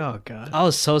because like Oh god, I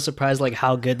was so surprised like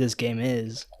how good this game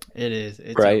is. it is.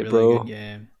 It's Right, a really bro. good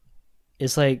game.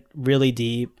 It's like really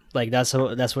deep. Like that's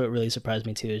what really surprised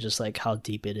me too. Is just like how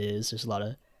deep it is. There's a lot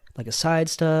of like a side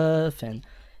stuff and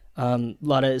a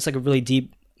lot of it's like a really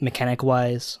deep mechanic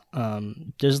wise.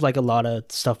 There's like a lot of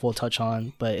stuff we'll touch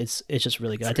on, but it's just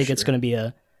really good. I For think it's sure. gonna be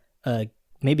a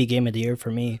maybe game of the year for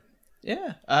me.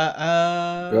 Yeah.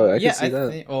 Bro, I can yeah, see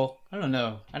that. think, well, I don't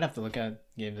know. I'd have to look at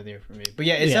games of the year for me. But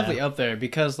yeah, it's Yeah. definitely up there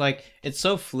because like it's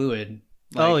so fluid.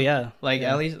 Like, Oh yeah, Like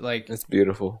Yeah. at least like It's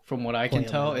beautiful. from what I can Plenty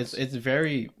of tell, levels. it's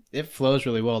very it flows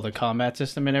really well, the combat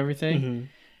system and everything. Mhm.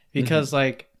 Because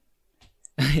like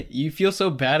you feel so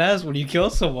badass when you kill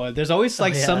someone. There's always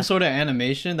like yeah. some sort of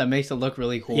animation that makes it look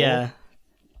really cool. yeah,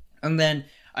 And then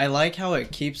I like how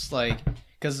it keeps like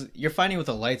because you're fighting with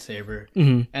a lightsaber,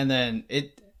 hmm and then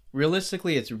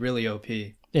realistically it's really OP.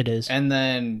 it is. And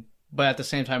then, but at the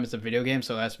same time, it's a video game,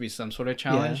 so it has to be some sort of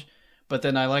challenge. But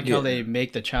then I like how Yeah. they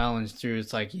make the challenge through.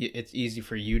 It's like it's easy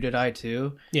for you to die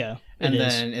too, Yeah, and it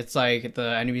is. then it's like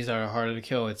the enemies that are harder to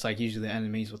kill. It's like usually the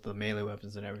enemies with the melee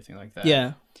weapons and everything like that.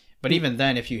 Yeah, But even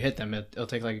then, if you hit them, it'll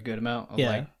take like a good amount of yeah.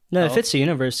 like. No, it health. fits the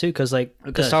universe too, because like It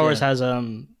because does, Star Wars yeah. has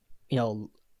you know,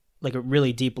 like a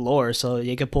really deep lore, so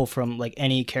you could pull from like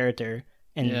any character,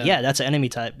 and Yeah. yeah, that's an enemy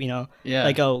type. You know, Yeah.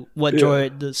 like what Yeah.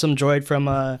 droid? Some droid from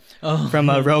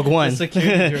Oh, Rogue One. the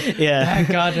security droid. Yeah.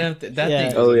 That goddamn that Yeah.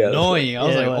 thing Oh, was yeah. annoying. I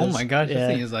was Yeah, it like, oh was. my gosh, Yeah. this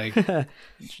thing is like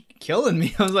killing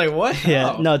me. I was like, what?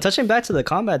 Yeah. How? No, touching back to the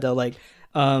combat though, like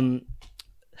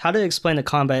how to explain the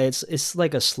combat? It's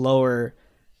like a slower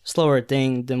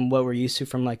thing than what we're used to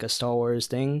from like a Star Wars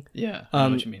thing. Yeah. I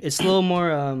know what you mean. It's a little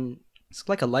more it's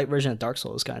like a light version of Dark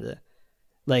Souls kind of.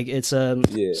 Like it's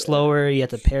Yeah. slower, you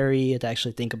have to parry, you have to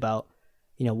actually think about,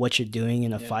 you know, what you're doing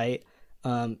in a Yeah. fight.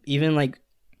 Even like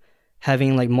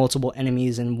having like multiple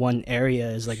enemies in one area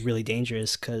is like really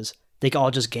dangerous cuz they can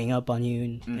all just gang up on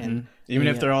you and Even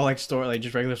if yeah. they're all like just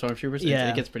regular stormtroopers, Yeah.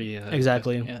 it gets pretty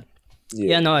Exactly. Yeah,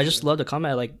 yeah, no, I just love the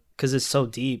combat like cuz it's so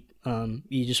deep.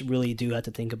 You just really do have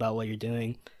to think about what you're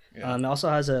doing. Yeah. It also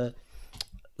has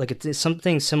it's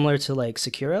something similar to like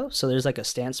Sekiro. So there's like a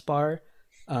stance bar.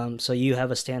 So you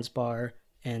have a stance bar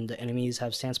and the enemies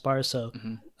have stance bars. So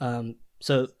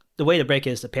so the way to break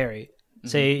it is to parry.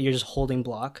 Say you're just holding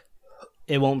block,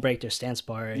 it won't break their stance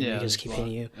bar and Yeah, you just just keep block.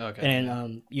 hitting you. Okay. And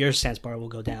then your stance bar will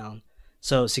go down.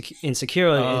 So in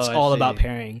Sekiro, Oh, it's I all about see.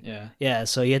 parrying. Yeah. Yeah,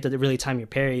 so you have to really time your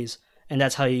parries, and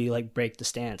that's how you like break the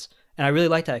stance. And I really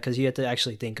like that because you have to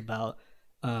actually think about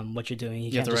what you're doing.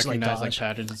 You can't have to just recognize like dodge.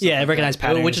 patterns. And Yeah, stuff like recognize that.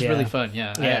 patterns, which is really yeah. fun.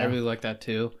 Yeah, I Yeah. really like that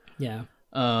too. Yeah,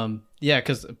 Yeah,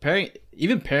 because parrying,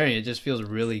 it just feels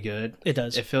really good. it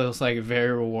does. It feels like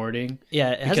very rewarding.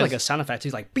 Yeah, it has because- like a sound effect.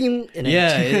 He's like, bing. And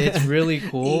Yeah, it's really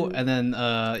cool. And then,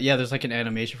 there's like an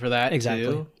animation for that Exactly.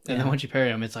 too. And Yeah. then once you parry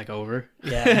them, it's like over.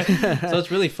 Yeah. So it's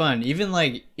really fun. Even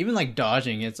like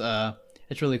dodging, it's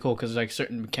really cool because there's like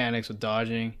certain mechanics with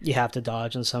dodging. You have to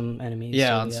dodge on some enemies.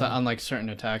 Yeah, so, on like certain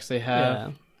attacks they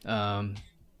have. yeah.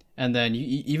 And then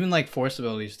you even like force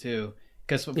abilities too,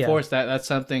 because of Yeah. course that's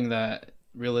something that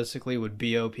realistically would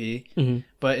be OP,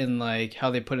 but in like how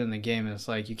they put it in the game, it's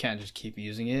like you can't just keep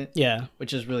using it, Yeah,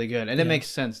 which is really good, and it makes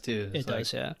sense too. It's it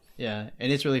does. Yeah. yeah,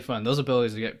 and it's really fun. Those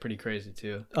abilities get pretty crazy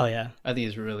too. Oh yeah. I think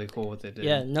it's really cool what they did.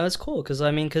 Yeah. No, it's cool because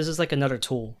it's like another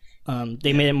tool.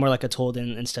 They made it more like a tool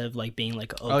than instead of like being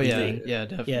like an OP thing. Yeah,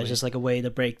 definitely. Yeah, it's just like a way to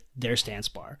break their stance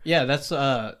bar. Yeah, that's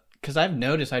because I've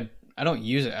noticed I don't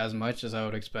use it as much as I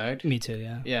would expect. Me too.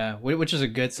 Yeah. Yeah, which is a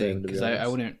good Same, thing to be because I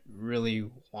honest. wouldn't really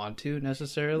want to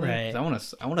necessarily. Right. 'Cause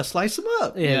I want to slice them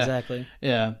up. Yeah. Exactly.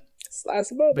 Yeah. Slice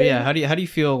them up, But yeah, baby. how do you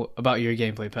feel about your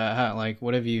gameplay, Pat?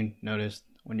 What have you noticed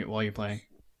while you're playing?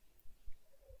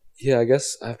 Yeah, I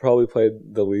guess I've probably played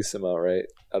the least amount, right,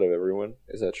 out of everyone.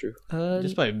 Is that true?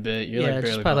 Just by a bit. You're yeah, like barely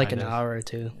just probably like an behind us. hour or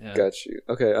two. Yeah. Got you.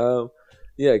 Okay.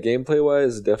 Yeah, gameplay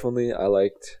wise, definitely I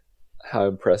liked how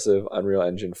impressive Unreal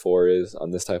Engine 4 is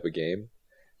on this type of game.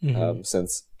 Mhm.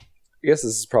 Since I guess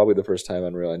this is probably the first time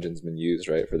Unreal Engine's been used,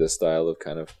 right, for this style of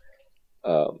kind of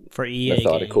For EA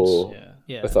methodical, games.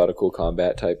 Yeah. Yeah. methodical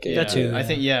combat type game. That too, I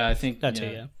think. Yeah, I think That too,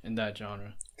 yeah. in that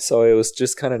genre. So it was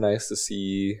just kind of nice to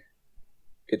see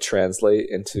it translate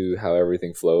into how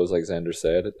everything flows, like Xander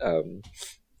said.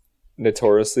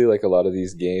 Notoriously, like a lot of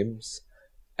these games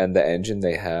and the engine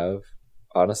they have,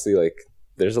 honestly, like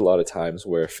there's a lot of times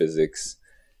where physics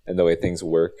and the way things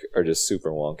work are just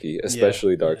super wonky,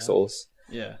 especially Dark Yeah. Souls.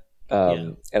 Yeah.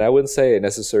 And I wouldn't say it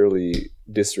necessarily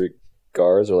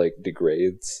disregards or like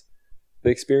degrades the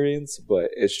experience, but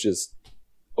it's just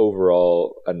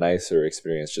overall a nicer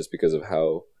experience just because of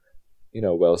how,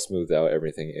 well smoothed out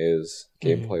everything is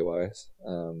gameplay wise.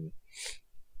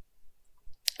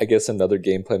 I guess another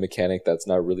gameplay mechanic that's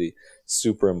not really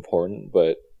super important,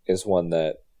 but is one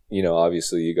that,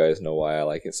 obviously you guys know why I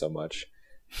like it so much,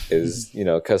 is,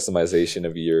 customization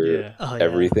of your Yeah. Oh, yeah.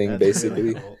 everything, That's basically,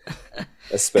 really cool.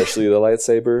 especially the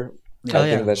lightsaber. Oh, I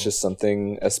yeah. think that's just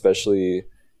something, especially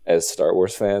as Star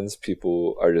Wars fans,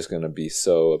 people are just going to be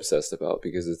so obsessed about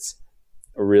because it's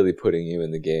really putting you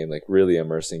in the game, like really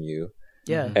immersing you.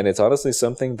 Yeah. And it's honestly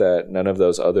something that none of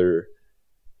those other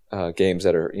games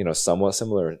that are, somewhat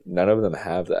similar, none of them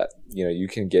have that. You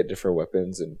can get different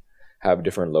weapons and have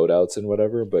different loadouts and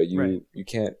whatever, but you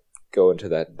can't go into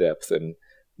that depth and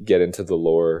get into the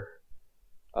lore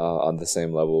on the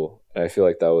same level. And I feel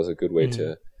like that was a good way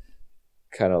to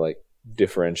kind of like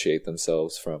differentiate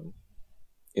themselves from,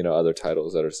 other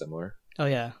titles that are similar. Oh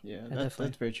yeah. Yeah, definitely.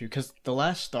 that's very true. Because the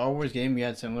last Star Wars game we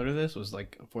had similar to this was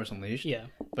like Force Unleashed. Yeah.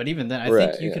 But even then, I Right,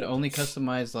 think you could yeah. only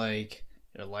customize like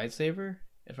a lightsaber,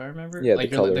 if I remember. Yeah, like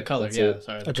the color. The color. That's Yeah, it.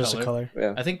 sorry. Oh, The just color. a color.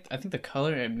 Yeah. I think the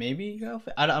color and maybe your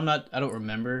outfit. I don't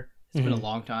remember. It's been a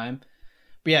long time.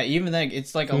 But yeah, even then,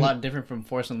 it's like a lot different from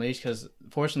Force Unleashed because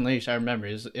Force Unleashed, I remember,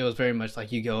 it was very much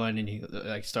like you go in and you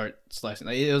like start slicing.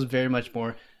 Like, it was very much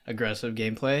more aggressive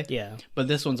gameplay. Yeah. But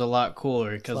this one's a lot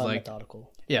cooler It's a because lot like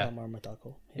methodical. yeah. A lot more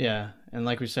methodical. yeah, and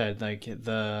like we said, like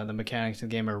the mechanics in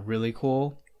the game are really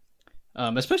cool.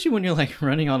 Especially when you're like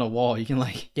running on a wall, you can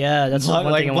like Yeah, that's block,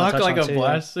 one thing I want block to touch like on a too,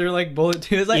 blaster like bullet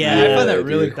too. It's like Yeah. I find that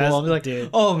really dude. cool. I'm like, dude.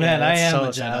 oh man, Yeah, I that's am so a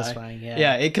Jedi. satisfying, yeah.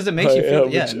 Yeah, because it makes you I feel. am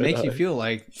a Yeah, it makes you Jedi. feel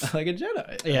like a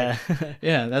Jedi. Yeah.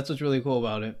 Yeah, that's what's really cool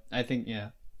about it. I think. Yeah.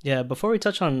 Yeah, before we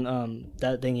touch on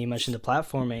that thing you mentioned, the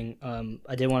platforming,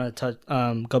 I did want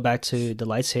to go back to the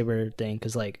lightsaber thing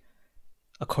because, like,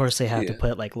 of course they have to Yeah.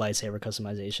 put like lightsaber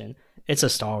customization. It's a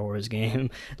Star Wars game.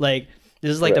 Like, this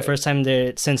is like the Right. first time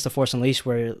since the Force Unleashed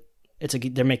where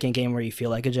they're making a game where you feel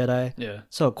like a Jedi. Yeah.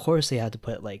 So of course they had to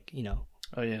put like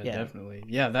Oh yeah, Yeah. definitely.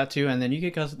 Yeah, that too. And then you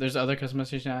get there's other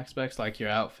customization aspects like your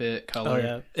outfit, color. oh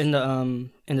yeah,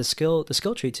 in the skill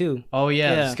tree too. Oh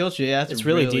yeah, Yeah. the skill tree. Yeah, that's It's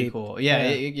really really deep. cool. Yeah,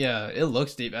 Yeah. it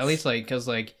looks deep. At least like because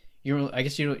like I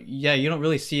guess you don't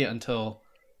really see it until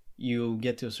you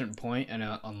get to a certain point and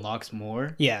it unlocks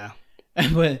more. Yeah,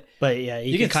 but yeah,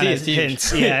 you can can kind see of it's huge.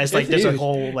 hints. Yeah, it's like there's a huge.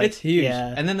 whole like it's huge.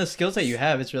 Yeah, And then the skills that you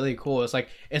have, it's really cool. It's like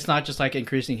it's not just like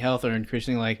increasing health or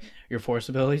increasing like your force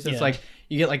abilities. It's Yeah. like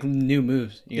you get like new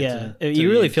moves. You get to you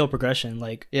really use. feel progression.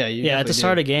 Like Yeah, you at the definitely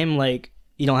start do. of the game, like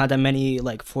you don't have that many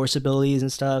like force abilities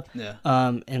and stuff. Yeah.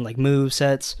 And like move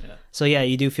sets. Yeah. So yeah,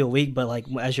 you do feel weak, but like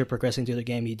as you're progressing through the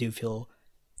game, you do feel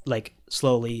like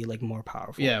slowly like more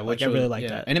powerful. Yeah, like, which I really was- like yeah.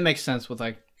 that And it makes sense with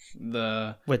like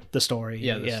the with the story.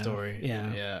 story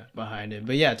Yeah, behind it.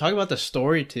 But yeah, talk about the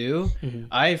story too. Mhm.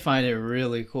 I find it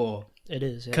really cool It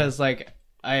is. Yeah. because like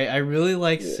I really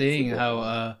like seeing super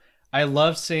how I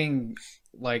love seeing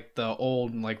like the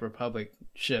old like Republic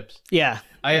ships. Yeah,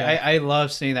 I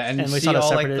love seeing that, and and you we see saw the all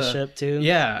like separatist the ship too.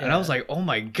 yeah, and I was like, oh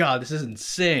my god, this is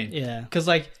insane. Yeah. Because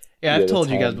like Yeah, I've told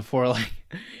that's you guys hard. before, like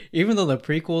even though the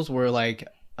prequels were like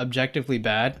objectively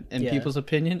bad in Yeah. people's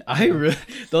opinion,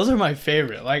 those are my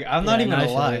favorite. Like, I'm not Yeah, even no, I gonna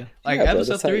feel lie. you. Like Yeah, bro,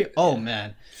 episode that's how 3, you- oh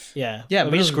man. Yeah, Yeah, we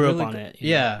but it just was grew really up on good. it. you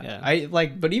know? Yeah. I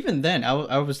like, but even then,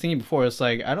 I was thinking before. It's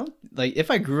like I don't like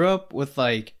if I grew up with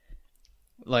like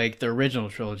the original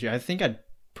trilogy. I think I'd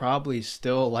probably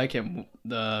still like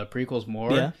the prequels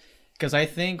more. Yeah. Because I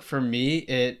think for me,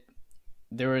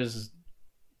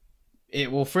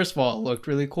 well, first of all, it looked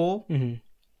really cool, Mhm.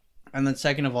 and then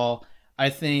second of all, I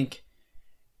think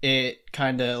it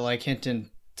kind of like hinted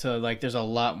to like there's a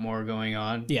lot more going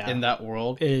on Yeah. in that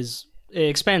world. It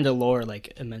expanded the lore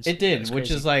like immensely. It did, It's which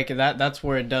crazy. is like that's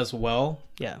where it does well.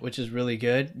 Yeah. Which is really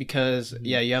good because Mm-hmm.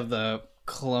 you have the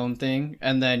clone thing,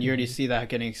 and then you already see that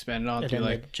getting expanded and onto then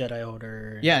like the Jedi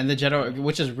Order. and the Jedi,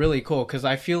 which is really cool because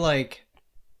I feel like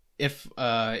if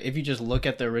you just look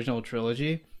at the original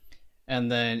trilogy,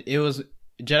 and then it was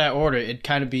Jedi Order, it'd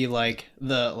kind of be like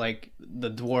the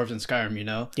dwarves in Skyrim, you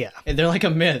know? Yeah. And they're like a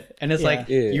myth, and it's Yeah. like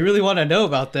Yeah. you really want to know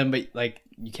about them, but like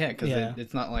you can't because Yeah.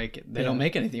 it's not like they Yeah. don't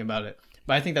make anything about it.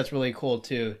 But I think that's really cool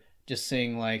too, just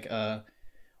seeing like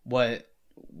what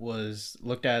was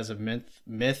looked at as a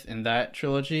myth in that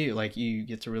trilogy. Like you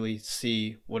get to really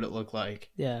see what it looked like.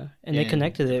 Yeah, and they And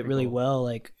connected it's it pretty really cool. well.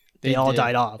 Like They they all did.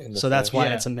 died off, In the so that's flesh. why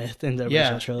Yeah. it's a myth in the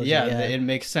original trilogy. Yeah, Yeah, it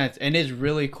makes sense, and it's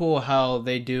really cool how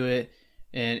they do it,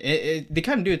 and they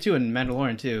kind of do it too in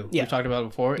Mandalorian too. Yeah. We've talked about it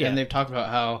before, Yeah. and they've talked about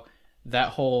how that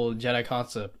whole Jedi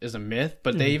concept is a myth,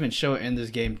 but they even show it in this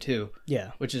game too,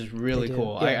 yeah, which is really do.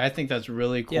 cool. Yeah. I think that's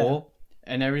really cool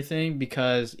and everything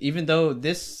because even though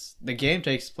the game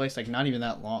takes place like not even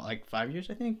that long, like 5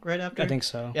 years, I think, right after. I think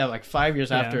so. Yeah, like 5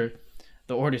 years Yeah. after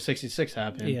the Order 66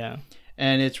 happened. Yeah,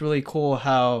 And it's really cool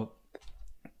how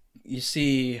you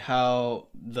see how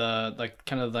the like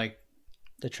kind of like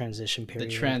the transition the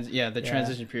period.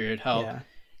 transition period, how Yeah,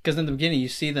 because in the beginning you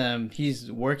see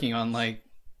he's working on like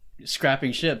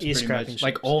scrapping ships, He's pretty scrapping much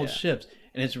like ships, old yeah. ships,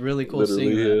 and it's really cool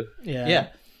seeing Literally, that. yeah. yeah,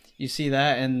 You see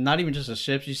that, and not even just the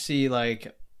ships, you see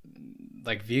like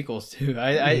vehicles too.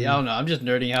 I don't know, I'm just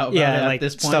nerding out about it yeah, at like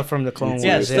this point. stuff from the Clone Wars.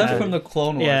 Yeah, Wars, stuff yeah. from the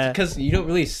Clone Wars, Yeah. because you don't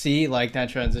really see like that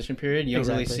transition period. You don't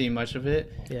really Exactly. see much of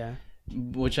it, Yeah,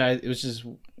 which is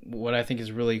what I think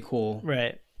is really cool.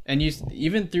 right. And you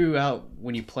even throughout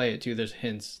when you play it too, there's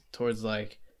hints towards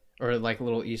like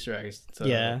little Easter eggs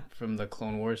from the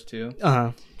Clone Wars too,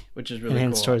 which is really And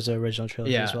hints cool. towards the original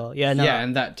trilogy yeah, as well. Yeah, no,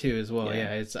 and that too as well.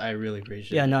 Yeah. Yeah, I really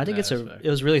appreciate. yeah, no, I think that it aspect.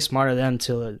 was really smart of them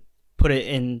to put it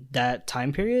in that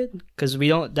time period because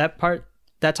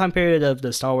that time period of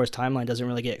the Star Wars timeline doesn't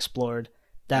really get explored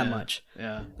that much.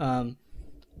 Yeah,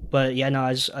 But yeah, no,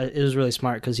 it was really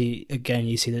smart because you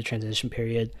see the transition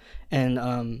period,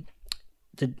 and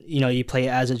you play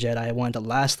as a Jedi, one of the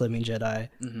last living Jedi,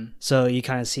 so you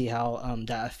kind of see how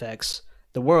that affects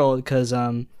the world because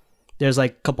there's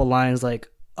like a couple lines like,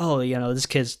 oh, this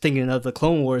kid's thinking of the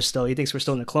Clone Wars still. He thinks we're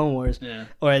still in the Clone Wars. yeah,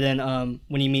 Or then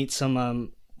when you meet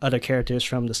some other characters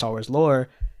from the Star Wars lore,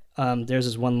 there's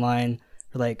this one line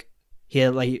where like he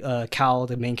had like Cal,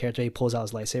 the main character, he pulls out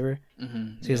his lightsaber.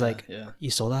 So he's like, "You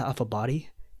stole that off a body?"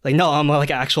 Like, no, I'm like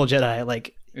an actual Jedi.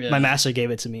 Like my master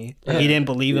gave it to me. He didn't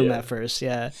believe him at first.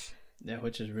 Yeah,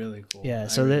 which is really cool. yeah. I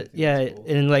So really that think that's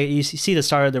cool. and like you see the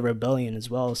start of the rebellion as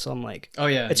well. So I'm like, Oh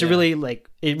yeah, it's a really like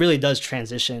it really does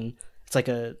transition. It's like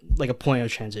a point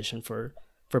of transition for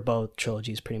both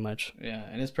trilogies, pretty much. Yeah,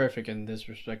 and it's perfect in this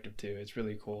perspective too. It's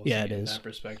really cool. Yeah, seeing it is. that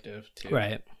perspective too.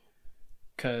 Right.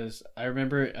 Because I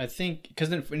remember, I think,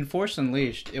 because in Force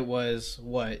Unleashed, it was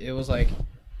like,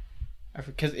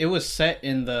 because it was set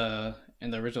in the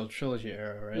original trilogy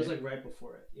era, right? like right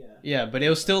before it. Yeah. Yeah, but it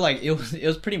was still like it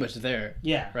was pretty much there,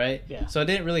 Yeah. right? Yeah. So it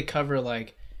didn't really cover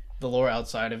like the lore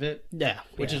outside of it, Yeah.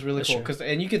 which yeah, is really that's cool. true.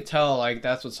 And you can tell like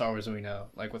that's what Star Wars is doing now,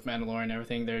 like with Mandalorian and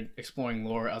everything. They're exploring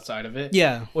lore outside of it.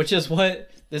 Yeah. Which is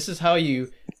this is how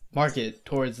you market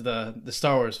towards the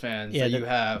Star Wars fans that you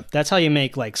have. That's how you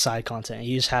make like side content.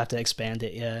 You just have to expand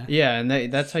it. Yeah. Yeah, and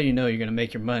that's how you know you're gonna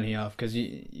make your money off because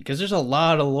there's a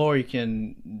lot of lore you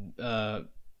can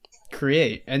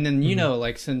create, and then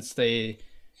like since they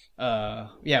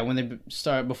when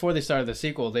before they started the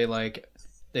sequel,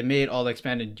 they made all the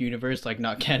expanded universe like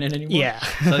not canon anymore. Yeah.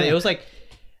 So it was like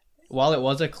while it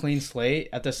was a clean slate,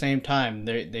 at the same time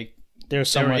they There's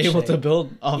so were much able they- to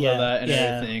build off yeah, of that and yeah,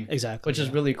 everything, exactly, which is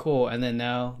yeah. really cool. And then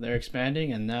now they're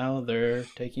expanding, and now they're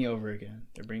taking over again.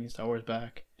 They're bringing Star Wars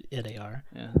back. Yeah, they are.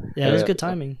 Yeah, Yeah, it was Yeah. good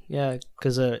timing. Yeah,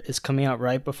 because it's coming out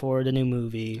right before the new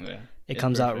movie. yeah. It It's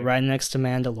comes out perfect. right next to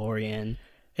Mandalorian.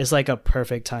 It's like a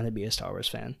perfect time to be a Star Wars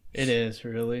fan. It is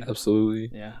really.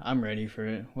 Absolutely. Yeah, I'm ready for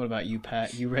it. What about you,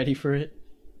 Pat? You ready for it?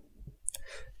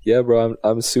 Yeah, bro,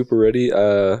 I'm super ready.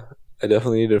 I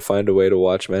definitely need to find a way to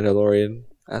watch Mandalorian.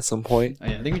 at some point. Oh,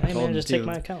 yeah, I think we Hey told man, him just too. take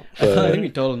my account. I think we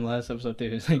told him last episode too.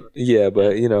 It's like, Yeah,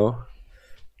 but you know,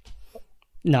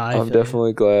 No, I I'm feel you.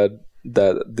 definitely glad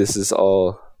that this is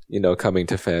all, you know, coming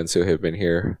to fans who have been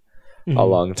here a Mhm.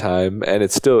 long time, and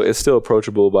it's still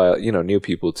approachable by, you know, new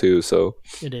people too. So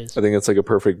It is. I think it's like a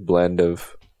perfect blend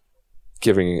of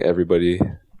giving everybody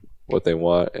what they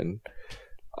want, and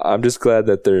I'm just glad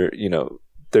that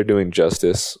they're doing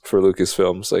justice for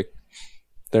Lucasfilms. Like,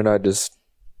 they're not just,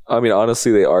 I mean,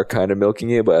 honestly, they are kind of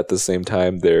milking it, but at the same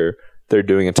time, they're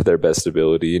doing it to their best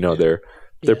ability. You know, they're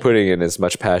Yeah. putting in as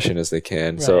much passion as they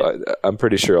can. So I'm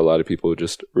pretty sure a lot of people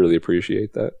just really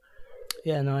appreciate that.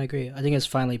 Yeah, no, I agree. I think it's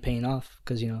finally paying off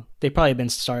because they probably been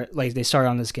they started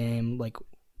on this game like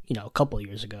a couple of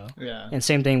years ago, yeah, and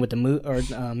same thing with the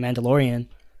Mandalorian.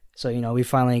 So we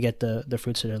finally get the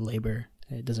fruits of their labor.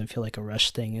 It doesn't feel like a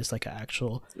rush thing. It's like an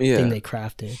actual thing they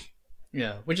crafted.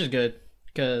 yeah, which is good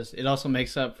because it also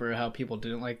makes up for how people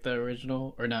didn't like the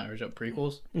original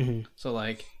prequels. Mm-hmm. So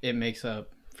like it makes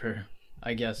up for,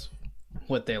 I guess,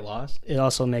 what they lost. It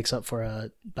also makes up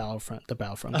for Battlefront. The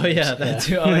Battlefront. Oh games. yeah, that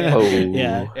too. Oh yeah, Oh.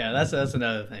 Yeah. yeah. That's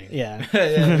another thing. Yeah.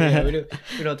 yeah,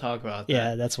 we don't talk about that.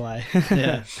 Yeah, that's why.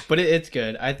 Yeah, but it's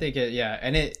good. I think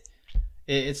and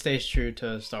it stays true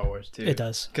to Star Wars too. It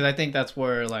does. Because I think that's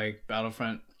where like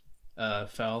Battlefront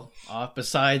fell off.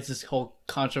 Besides this whole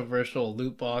controversial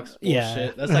loot box bullshit,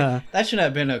 Yeah. that's like that shouldn't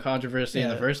have been a controversy in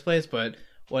the first place. But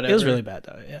whatever. It was really bad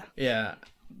though. Yeah. Yeah,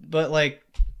 but like,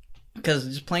 because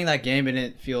just playing that game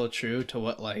didn't feel true to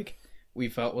what like we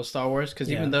felt was Star Wars.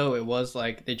 Because even though it was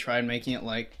like they tried making it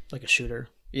like a shooter.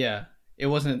 Yeah, it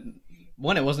wasn't.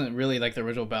 One, it wasn't really like the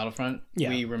original Battlefront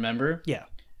we remember. Yeah.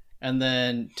 And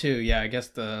then two, I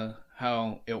guess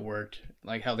how it worked,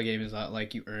 like how the game is not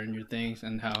like you earn your things,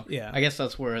 and how I guess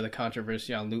that's where the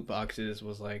controversy on loot boxes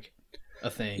was like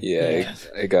a thing. Yeah,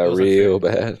 it got real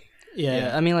bad.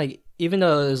 Yeah, I mean, like, even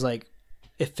though it was like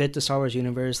it fit the Star Wars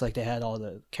universe, like they had all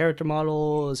the character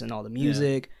models and all the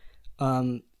music.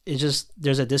 It's just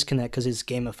there's a disconnect because it's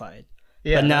gamified.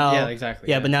 Yeah, but now, yeah, exactly.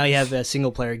 Yeah, but now you have a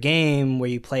single player game where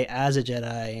you play as a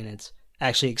Jedi and it's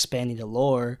actually expanding the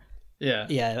lore.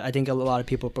 Yeah, I think a lot of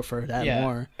people prefer that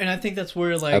more. And I think that's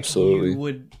where like you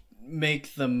would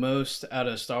make the most out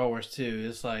of Star Wars too.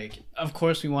 Is like, of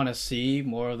course, we want to see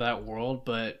more of that world,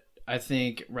 but I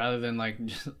think rather than like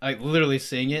just, like literally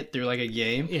seeing it through like a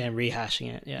game, and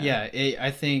rehashing it.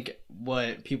 I think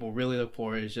what people really look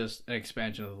for is just an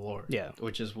expansion of the lore. Yeah,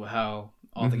 which is how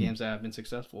all the games that have been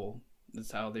successful.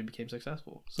 That's how they became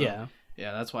successful. So, yeah,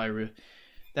 that's why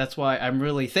I'm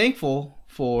really thankful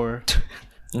for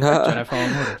Jedi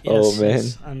Fallen Order. Oh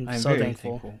man, I'm so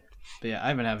thankful. But yeah,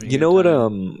 I've been having. You know what?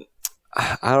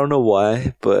 I don't know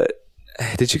why, but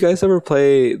did you guys ever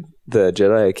play the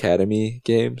Jedi Academy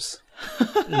games?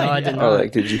 No, I did not. Or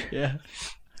like, did you? Yeah,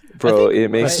 bro, it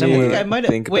makes me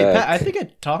think back. Pat, I think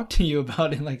I talked to you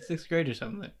about it in like 6th grade or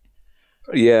something.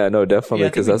 Yeah, no, definitely,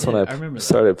 because that's when I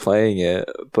started playing it.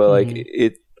 But like,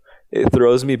 it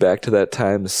throws me back to that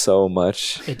time so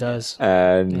much. It does,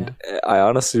 and I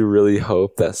honestly really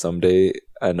hope that someday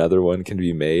another one can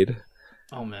be made.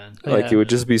 Oh man, like it would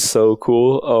just be so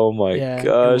cool. Oh my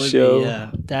gosh,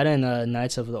 yo, that and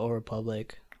Knights of the Old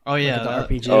Republic. Oh yeah, like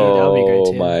the RPG. Oh, that would be great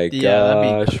too. My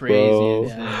gosh, that'd be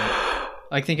crazy. Bro.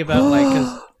 Like think about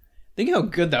because. Think how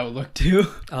good that would look too.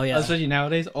 Oh yeah, especially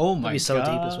nowadays. Oh my god, it'd be so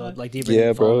deep as well, like deeper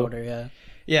than Fallen Order.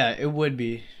 Yeah, it would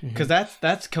be because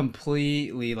that's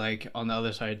completely like on the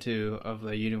other side too of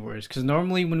the universe. Because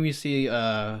normally when we see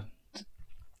like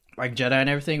Jedi and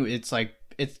everything, it's like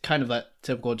it's kind of that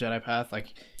typical Jedi path.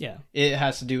 Like it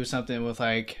has to do with something with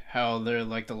like how they're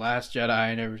like the last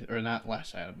Jedi and or not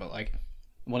last Jedi, but like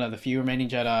one of the few remaining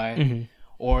Jedi.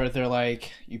 Or they're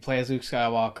like you play as Luke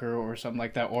Skywalker or something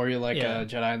like that, or you're like a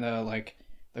Jedi in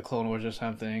the Clone Wars or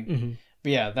something.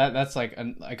 But yeah, that's like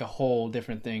a whole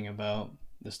different thing about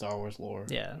the Star Wars lore.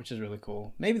 Yeah, which is really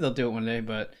cool. Maybe they'll do it one day,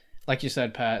 but like you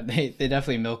said, Pat, they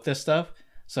definitely milk this stuff,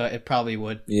 so it probably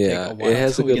would. Yeah, take a while it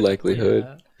has a good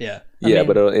likelihood. Yeah, I mean,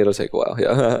 but it'll take a while.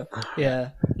 Yeah. Yeah.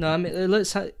 No, I mean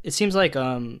it seems like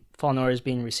Fallen Order is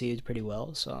being received pretty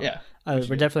well. So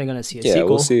we're definitely going to see a sequel. Yeah,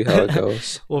 we'll see how it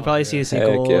goes. We'll probably see a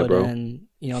sequel, bro. and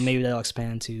maybe they'll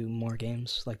expand to more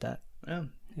games like that. Yeah.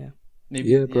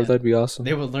 Maybe, bro, that'd be awesome.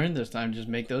 They would learn this time, just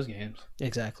make those games.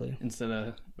 Exactly. Instead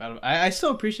of Battlefront. I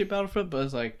still appreciate Battlefront, but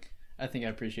it's like I think I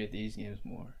appreciate these games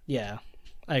more. Yeah,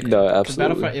 I agree. No,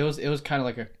 absolutely. Battlefront, it was kind of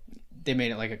like they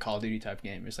made it like a Call of Duty type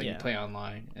game. It's like you play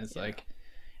online, and it's like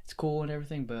it's cool and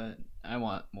everything, but I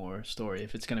want more story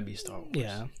if it's gonna be Star Wars.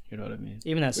 Yeah, you know what I mean.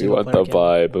 Even that you want the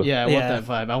vibe. Yeah, I want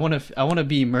that vibe. I want to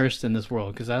be immersed in this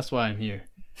world because that's why I'm here.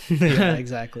 Yeah,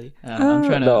 exactly. I'm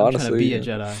trying to be a yeah.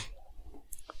 Jedi.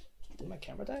 Did my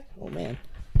camera die? Oh man.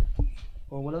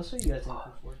 Well, what else are you guys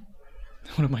thankful for?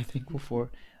 What am I thankful for?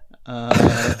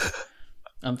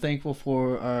 I'm thankful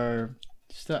for our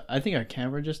stuff. I think our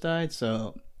camera just died,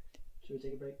 so Should we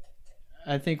take a break?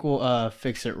 I think we'll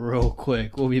fix it real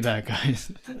quick. We'll be back,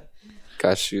 guys.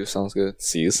 Got you. Sounds good.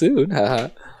 See you soon. Haha.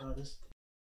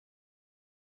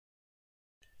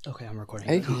 Okay, I'm recording.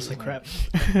 Hey. I was like, crap.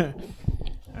 All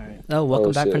right. Oh,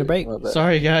 welcome back shit. from the break. My bad.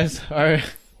 Sorry, guys.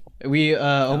 We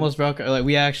almost broke.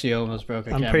 We actually almost broke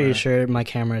our I'm camera. pretty sure my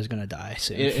camera is gonna die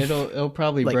soon. It'll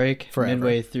probably Like, break forever.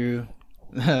 midway through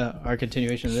our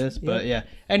continuation of this. But yeah.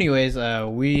 Anyways,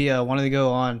 we wanted to go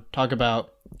on talk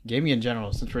about gaming in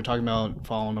general, since we're talking about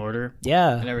Fallen Order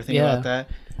Yeah. and everything yeah. about that.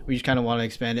 We just kind of want to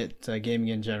expand it to gaming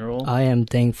in general. I am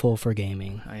thankful for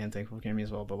gaming. I am thankful for gaming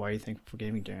as well. But why are you thankful for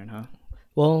gaming, Darren? Huh?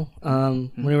 Well,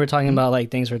 when we were talking about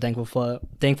like things we're thankful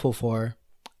for,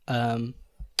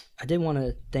 I did want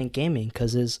to thank gaming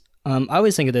because I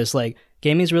always think of this like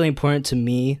gaming is really important to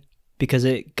me because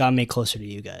it got me closer to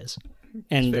you guys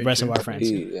and the rest of our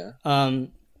friends. Yeah.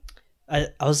 I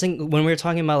was thinking when we were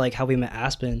talking about like how we met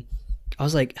Aspen, I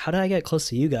was like, how did I get close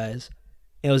to you guys?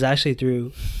 It was actually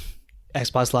through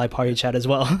Xbox Live Party Chat as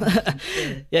well.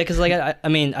 Yeah, because like I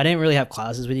mean I didn't really have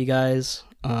classes with you guys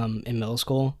in middle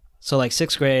school. So like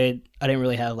 6th grade, I didn't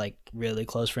really have like really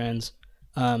close friends.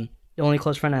 The only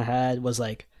close friend I had was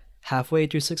like halfway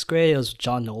through 6th grade. It was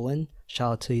John Nolan.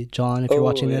 Shout out to John if you're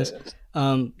watching this.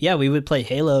 Yeah, we would play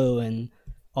Halo and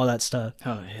all that stuff.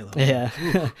 Oh, Halo. Yeah.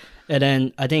 And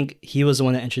then I think he was the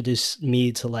one that introduced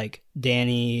me to like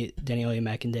Danny Oye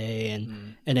Mackinday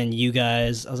and then you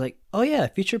guys. I was like, oh yeah,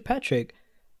 Future Patrick.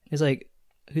 He's like,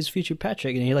 who's Future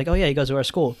Patrick? And you're like, oh yeah, he goes to our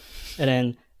school. And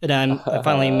then I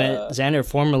finally met Xander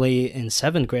formally in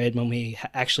 7th grade when we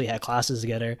actually had classes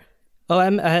together. Oh,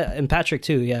 and Patrick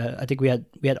too. Yeah, I think we had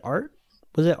art.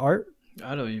 Was it art?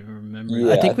 I don't even remember.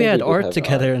 Yeah, I think we had did art have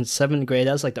together art. in 7th grade.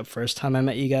 That was like the first time I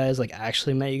met you guys. Like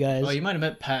actually met you guys. Oh, you might have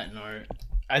met Pat in art.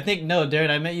 I think no, Darren.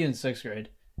 I met you in 6th grade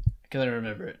because I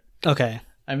remember it. Okay,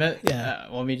 I met. Yeah.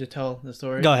 Want me to tell the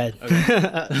story? go ahead.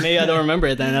 Okay. Maybe I don't remember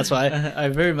it then. That's why. I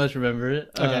very much remember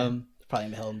it. Okay.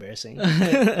 Probably hell embarrassing.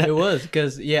 It was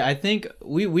because I think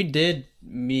we did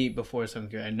meet before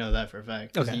 7th grade. I know that for a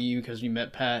fact. Okay. Because you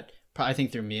met Pat. I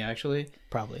think through me actually.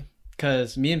 Probably.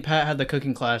 Because me and Pat had the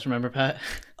cooking class. Remember Pat?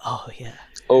 Oh yeah.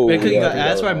 Oh, We had cooking yeah, class.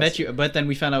 That's where I was met you. But then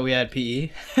we found out we had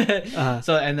PE.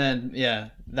 So and then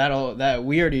that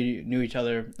we already knew each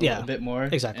other a little bit more.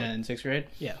 Exactly. In 6th grade.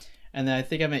 Yeah. And then I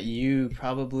think I met you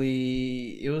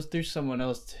probably. It was through someone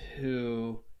else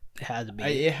too. It had to be.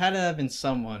 It had to have been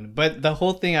someone, but the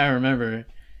whole thing I remember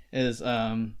is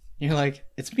you're like,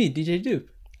 it's me, DJ Dupe.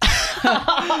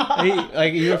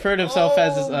 Like you referred to himself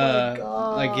as his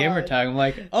like gamer tag. I'm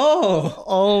like,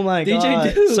 Oh my DJ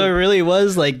god! Dude. So it really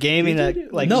was like gaming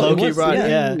that like no, it Loki was, brought.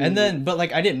 Yeah. And then, but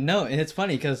like I didn't know, and it's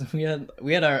funny because we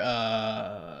had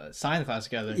our science class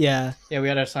together. Yeah. Yeah, we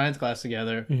had our science class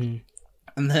together, hmm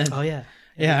and then Oh yeah.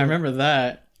 yeah, I remember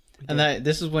that. And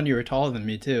this is when you were taller than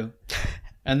me too.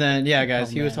 And then yeah, guys,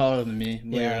 he was man. taller than me.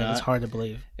 Believe it or Yeah. not. It's hard to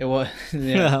believe. It was.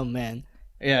 Yeah. Oh man.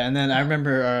 Yeah, and then I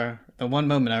remember the one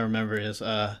moment I remember is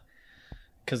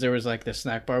because there was like the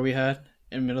snack bar we had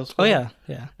in middle school. Oh yeah.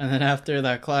 Yeah. And then after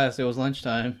that class, it was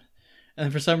lunchtime,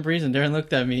 and for some reason, Darren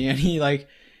looked at me and he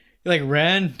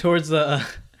ran towards the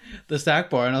snack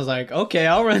bar, and I was like, okay,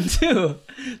 I'll run too.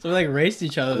 So we like raced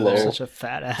each other there. Such a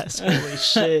fat ass. Holy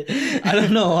shit. I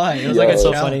don't know why. It was Yo, like a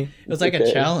so challenge. funny. It was like a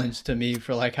Okay. challenge to me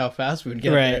for like how fast we would get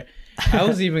Right. there. I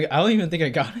don't even think I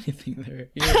got anything there.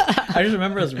 I just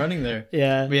remember us running there.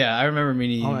 Yeah. But yeah, I remember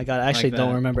meeting. Oh my god! I actually like don't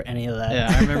that. remember any of that. Yeah,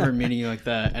 I remember meeting you like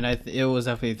that, and it was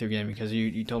definitely through gaming because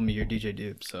you told me you're DJ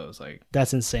Dupe, so it was like,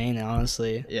 That's insane.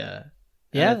 Honestly. yeah,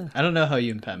 Yeah. And I don't know how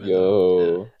you and Pat met.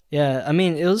 Yo. Yeah. I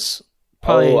mean, it was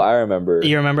probably. Oh, I remember.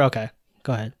 You remember? Okay.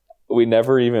 Go ahead. We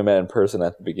never even met in person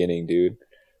at the beginning, dude.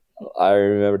 I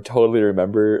totally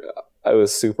remember. I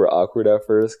was super awkward at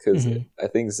first because Mhm. I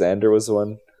think Xander was the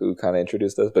one who kind of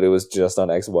introduced us, but it was just on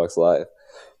Xbox Live.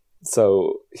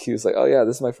 So he was like, "Oh yeah,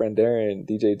 this is my friend Darren,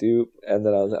 DJ Dupe," and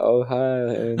then I was like, "Oh hi,"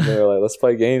 and they were like, "Let's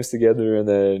play games together," and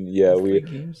then yeah, Play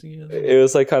games together. it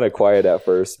was like kind of quiet at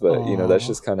first, but you know that's Aw.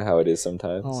 just kind of how it is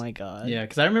sometimes. Oh my god. Yeah,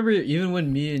 because I remember even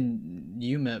when me and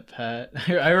you met Pat,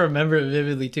 I remember it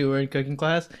vividly too. We were in cooking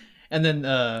class, and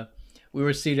then we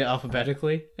were seated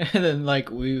alphabetically, and then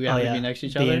like we happened to be next to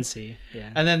each B other. and C.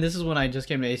 Yeah. And then this is when I just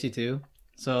came to AC2,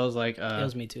 so I was like, It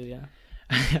was me too. Yeah.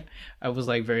 I was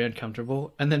like very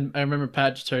uncomfortable, and then I remember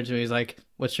Pat just turned to me. He's like,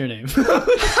 "What's your name?"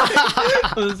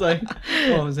 I was like,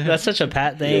 "What was that?" That's such a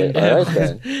Pat thing. Yeah, all right,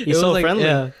 then. He's so like, friendly.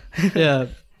 Yeah.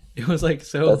 It was like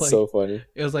so. That's like, so funny.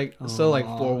 It was like so like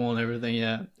formal and everything.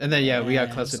 Yeah, and then we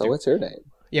got closer. So what's your name?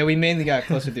 Yeah, we mainly got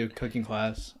closer to cooking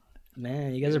class.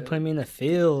 Man, you guys are putting me in the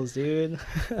fields, dude.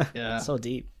 Yeah, so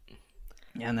deep.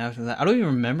 Yeah, and after that, I don't even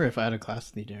remember if I had a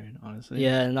class with you, Darren, honestly.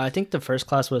 Yeah, no, I think the first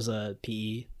class was a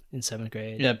PE in 7th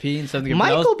grade. Yeah, PE in 7th grade.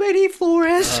 Michael Betty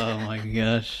Flores. Oh my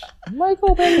gosh.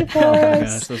 Michael Betty Oh my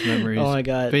Flores. gosh, those memories. Oh my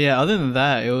god. But yeah, other than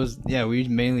that, it was we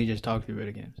mainly just talked through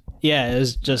video games. Yeah, it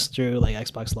was just through like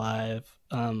Xbox Live.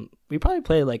 We probably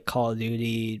played like Call of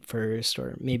Duty first,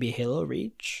 or maybe Halo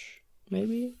Reach,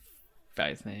 maybe.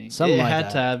 I think Something it like had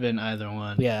that. to have been either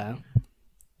one. Yeah.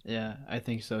 Yeah, I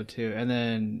think so too. And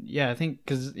then I think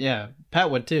because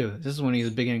Pat would too. This is when he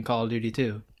was big in Call of Duty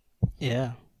too.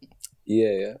 Yeah.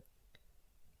 Yeah.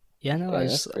 Yeah, no, Yeah,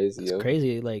 it's that's crazy, it's yo.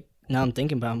 crazy. Like now I'm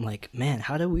thinking about it, I'm like, man,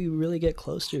 how did we really get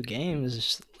close to a game? It's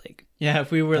just like Yeah, if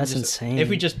we were That's just, insane. If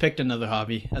we just picked another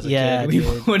hobby as a yeah, kid, we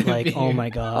dude, wouldn't like be oh here. my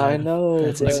god. I know.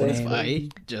 That's bro. insane. I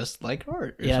just like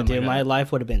art. Or Yeah, something dude, like my that.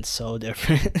 life would have been so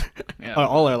different. Yeah. Or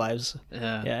all our lives.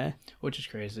 Yeah. Yeah. Which is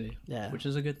crazy. Yeah. Which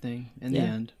is a good thing in Yeah. the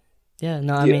end. Yeah,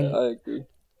 no, I Yeah, mean, I agree.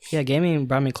 yeah, gaming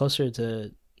brought me closer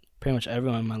to pretty much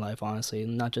everyone in my life, honestly,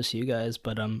 not just you guys,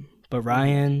 but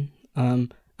Ryan.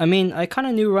 I mean, I kind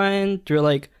of knew Ryan through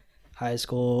like high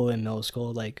school and middle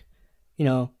school. Like, you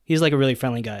know, he's like a really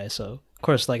friendly guy, so of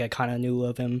course, like I kind of knew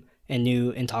of him and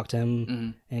knew and talked to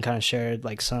him and kind of shared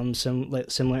like some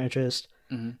similar interest.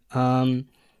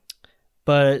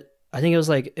 But I think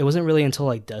it wasn't really until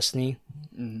like Destiny,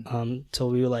 till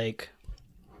we were like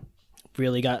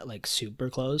really got like super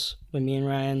close with me and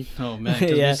Ryan. Oh man,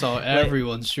 because Yeah, we saw like-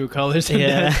 everyone's true colors. In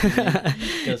Yeah.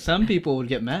 Because some people would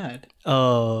get mad.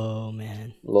 Oh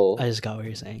man, Lol. I just got what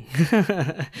you're saying.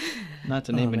 Not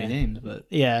to name Oh, any man. names, but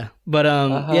Yeah, but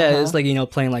yeah, it's like, you know,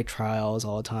 playing like trials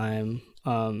all the time.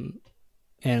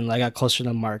 And I got closer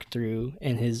to Mark through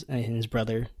and his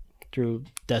brother through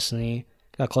Destiny.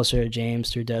 Got closer to James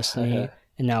through Destiny,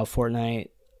 and now Fortnite.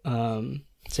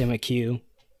 Same with Q.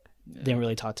 Didn't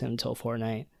really talk to him until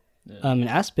Fortnite. Yeah. And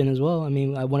Aspen as well. I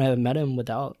mean, I wouldn't have met him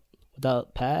without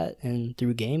Pat and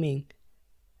through gaming.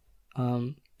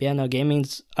 Yeah, no,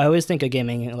 gaming's. I always think of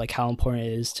gaming like how important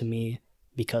it is to me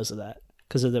because of that,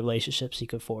 because of the relationships you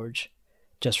could forge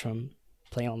just from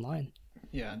playing online.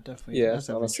 yeah, definitely. Yeah, that's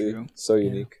definitely honestly, true. so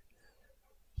unique.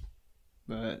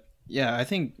 But yeah, I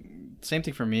think same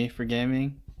thing for me for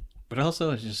gaming, but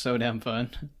also it's just so damn fun.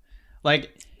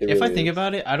 Like It if I really think is.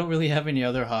 about it, I don't really have any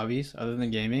other hobbies other than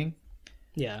gaming,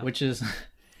 Yeah, which is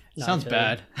No, I sounds feel you.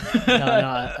 bad.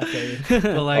 no, I feel you.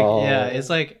 But like Oh. yeah, it's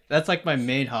like that's like my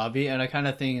main hobby, and I kind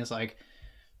of think it's like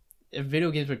if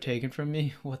video games were taken from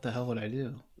me, what the hell would I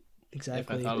do?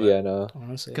 Exactly. thought- Yeah, no.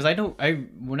 Honestly, Because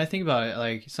when I think about it,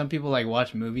 like some people like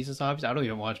watch movies as hobbies. I don't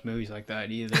even watch movies like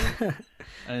that either.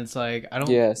 And it's like I don't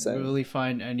Yeah, same. really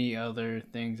find any other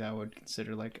things I would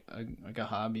consider like a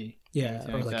hobby. yeah, anything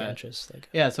or like like that. interest, like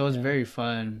Yeah, so it was Yeah. very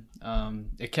fun.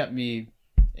 It kept me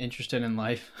interested in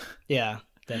life. yeah,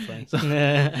 definitely. So-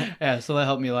 Yeah, so that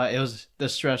helped me a lot. It was the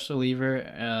stress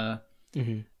reliever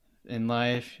Mhm. in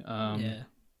life. Yeah,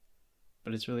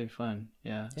 But it's really fun.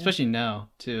 Yeah, Yeah. especially now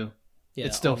too, yeah,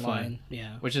 it's still online,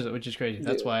 Yeah, which is crazy.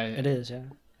 That's Yeah. why it is.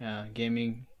 Yeah,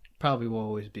 gaming probably will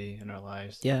always be in our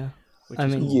lives. yeah, Which I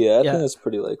is mean, cool. Yeah, I Yeah. think that's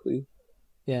pretty likely.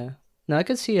 yeah. No, I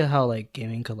could see how like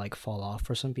gaming could like fall off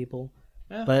for some people,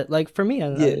 Yeah. but like for me,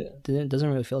 Yeah. it doesn't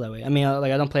really feel that way. I mean,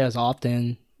 I don't play as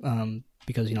often,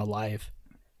 because you know live,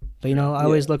 but you know I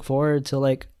always look forward to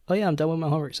like, oh yeah, I'm done with my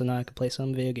homework, so now I can play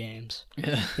some video games.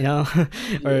 Yeah. You know,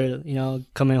 or you know,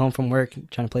 coming home from work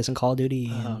trying to play some Call of Duty.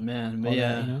 Oh and man, all but that,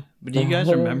 yeah. you know? But do you guys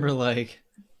remember like?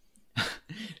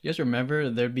 You guys remember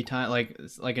there'd be time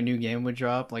like a new game would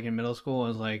drop like in middle school. It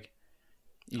was like,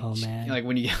 Oh, man. like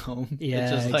when you get home, Yeah,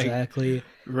 it's just like exactly.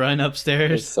 run It's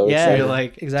upstairs so Yeah, to exciting.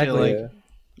 like exactly. to, like Yeah.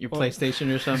 your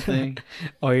PlayStation or something,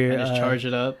 Or and your just charge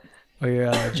it up. or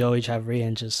your Joey Chavry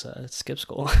and just skip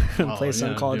school and Oh, play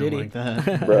some yeah, Call of do it Duty. like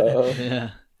that. Bro. Yeah,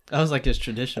 that was like his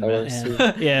tradition, I man. was too.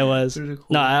 Yeah. Yeah, it was. Really cool.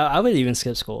 No, I would even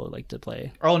skip school like to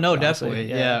play. Oh no, Honestly, definitely.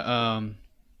 yeah.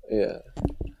 Yeah.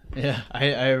 Yeah.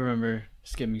 I remember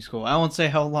skipping school. I won't say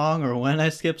how long or when I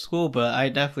skipped school, but I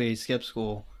definitely skipped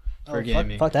school for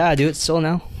gaming. Fuck that! I do it still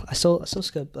now. I still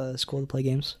skip school to play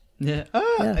games. Yeah.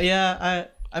 Yeah.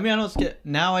 I mean, I don't skip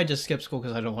now. I just skip school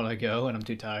because I don't want to go and I'm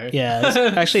too tired. Yeah,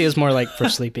 actually, it's more like for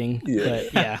sleeping. Yeah.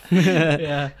 But yeah.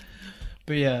 Yeah.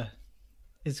 But yeah,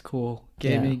 it's cool.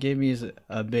 Gaming is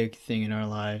a big thing in our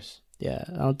lives. Yeah,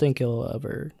 I don't think it'll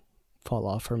ever fall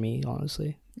off for me,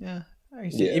 honestly. Yeah, I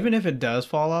can see. Even if it does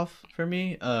fall off for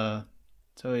me,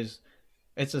 it's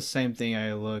the same thing.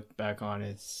 I look back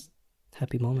on.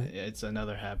 Happy moment. It's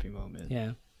another happy moment.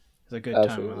 Yeah. It's a good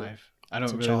time in life. I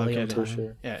don't really look at it. For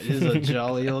sure. Yeah, it is a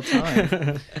jolly old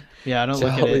time. Yeah, I don't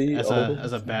look at it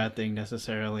as a bad thing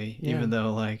necessarily, even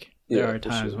though like there are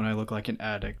times when I look like an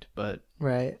addict, but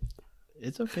right.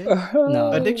 it's okay.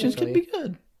 No, addictions can be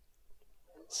good.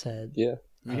 Said. Yeah.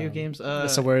 Video games.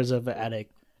 That's the words of an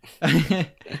addict.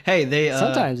 Hey, they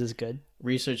sometimes it's good.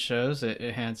 Research shows it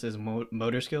enhances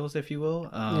motor skills, if you will.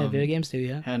 Yeah, video games do.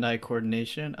 Yeah. Hand-eye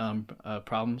coordination,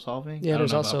 problem solving. Yeah,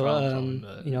 there's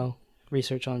also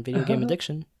research on video game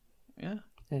addiction. Yeah.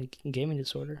 And gaming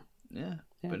disorder. Yeah,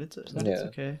 but it's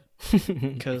okay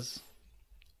because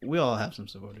we all have some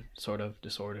sort of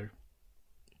disorder.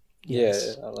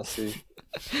 Yes. Yeah, honestly.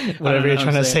 Whatever you're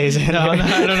trying to say is in no,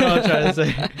 I don't know what I'm trying to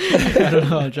say. I don't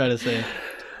know what I'm trying to say.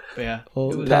 But yeah.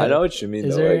 Well, I know what you mean,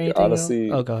 though. Like,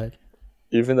 honestly, oh, go ahead.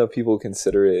 Even though people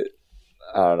consider it,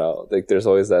 I don't know, like there's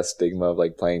always that stigma of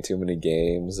like playing too many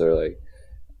games or like,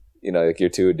 you know, like you're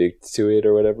too addicted to it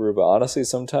or whatever. But honestly,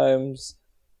 sometimes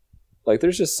like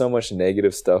there's just so much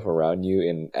negative stuff around you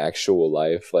in actual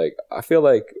life. Like I feel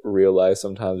like real life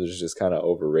sometimes is just kind of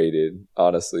overrated,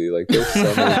 honestly. Like there's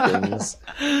so many things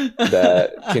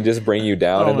that can just bring you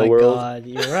down in the world. Oh my god,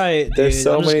 you're right. There's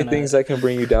so many things that can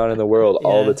bring you down in the world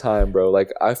all the time, bro.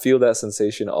 Like I feel that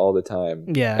sensation all the time.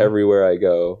 Yeah. Everywhere I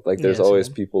go. Like there's always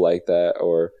people like that,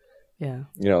 or you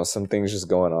know, some things just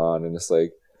going on, and it's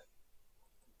like,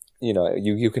 you know,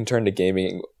 you can turn to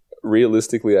gaming.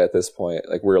 Realistically, at this point,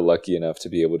 like we're lucky enough to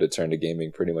be able to turn to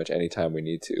gaming pretty much anytime we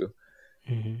need to.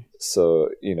 Mm-hmm. So,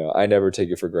 you know, I never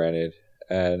take it for granted,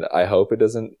 and I hope it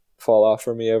doesn't fall off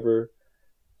for me ever.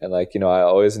 And like, you know, I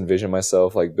always envision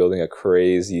myself like building a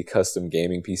crazy custom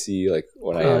gaming PC, like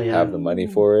when I have the money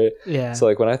for it. Yeah. So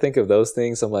like when I think of those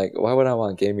things, I'm like, why would I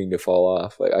want gaming to fall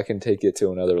off? Like I can take it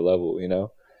to another level, you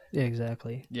know? Yeah,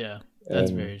 exactly. Yeah,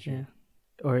 that's very true. Yeah.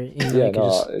 Or you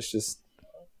know, it's just.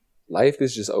 Life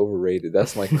is just overrated.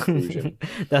 That's my conclusion.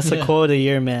 That's the quote of the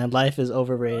year, man. Life is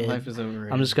overrated. Life is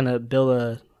overrated. I'm just gonna build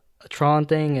a Tron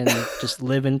thing and just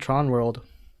live in Tron world.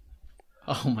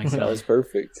 Oh my god, that was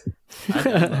perfect. I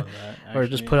love that. Or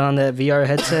just put on that VR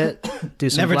headset,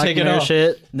 do some Never Black take it Mirror off.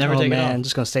 shit. Never take it off.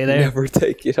 Just gonna stay there. Never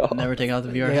take it off. Never take out the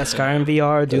VR. I got Skyrim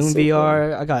VR, Doom so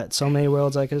VR. I got so many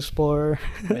worlds I could explore.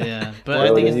 Yeah, but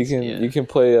Well, I think you can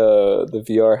play the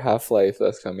VR Half-Life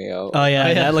that's coming out. Oh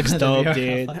yeah, that looks The dope, VR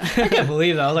dude. I can't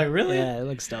believe that. I was like, really? Yeah, it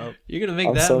looks dope. You're gonna make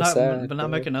I'm that, so sad, but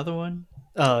not make another one?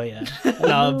 Oh yeah.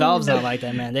 No, Valve's not like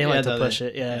that, man. They like to no, push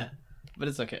it. Yeah. But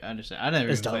it's okay. I understand. I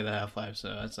never even dope. played the Half-Life,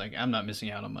 so it's like I'm not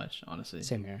missing out on much, honestly.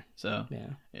 Same here. So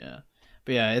yeah.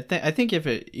 But yeah, I think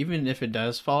even if it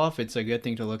does fall off, it's a good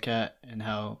thing to look at and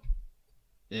how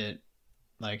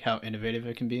innovative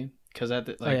it can be. Because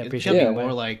it's gonna be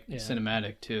more like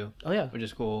cinematic too. Oh yeah, which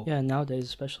is cool. Yeah, nowadays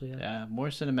especially. Yeah, more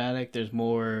cinematic. There's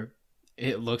more.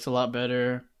 It looks a lot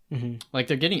better. Mm-hmm. Like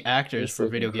they're getting actors for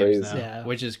video games now,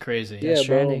 which is crazy. Yeah,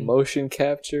 bro, motion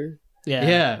capture.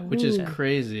 Yeah, which is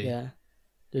crazy. Yeah,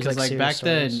 because like back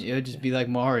then it would just be like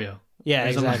Mario. Yeah,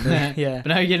 exactly. Like yeah, but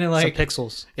now you're getting like some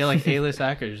pixels. Yeah, like A-list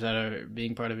actors that are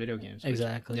being part of video games.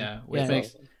 Exactly.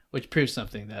 Which proves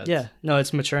something that. Yeah, no,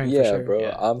 it's maturing. Yeah, for sure. bro,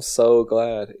 Yeah. I'm so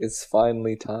glad it's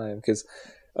finally time, because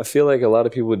I feel like a lot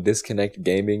of people disconnect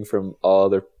gaming from all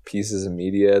other pieces of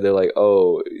media. They're like,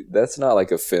 oh, that's not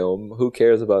like a film. Who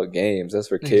cares about games? That's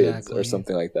for kids or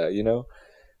something like that, you know?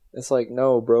 It's like,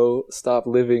 no, bro, stop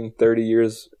living 30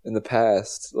 years in the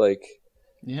past. Like,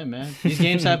 yeah, man. These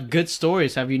games have good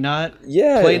stories. Have you not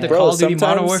played the Call of Duty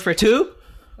Modern Warfare 2?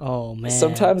 Oh, man.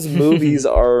 Sometimes movies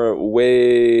are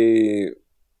way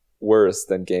worse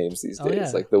than games these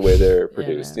days, like the way they're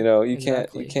produced. You know, you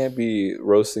can't be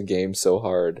roasting games so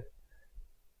hard.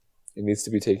 It needs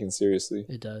to be taken seriously.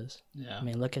 It does. Yeah. I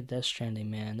mean, look at Death Stranding,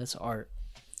 man. That's art.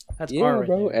 That's art, right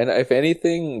bro. there. And if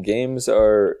anything, games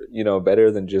are, you know,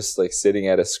 better than just like sitting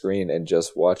at a screen and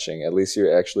just watching. At least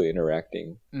you're actually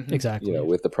interacting. Mm-hmm. Exactly. You know,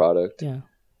 with the product. Yeah.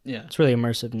 Yeah. It's really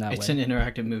immersive in that way. It's an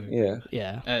interactive movie. Yeah.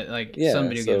 Yeah. Some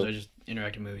video games are just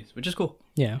interactive movies, which is cool.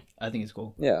 Yeah. I think it's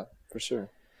cool. Yeah, for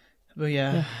sure. But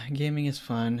yeah, gaming is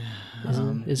fun.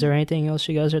 Is there anything else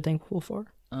you guys are thankful for?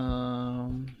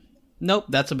 Nope,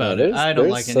 that's about it. I don't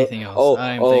like anything else.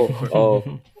 I'm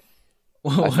thankful for.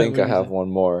 I think I have one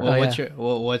more.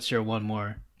 Well, what's your one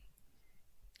more?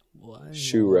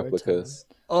 Shoe replicas.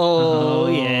 Oh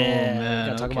yeah, man,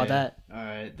 gotta talk about that. All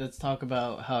right, let's talk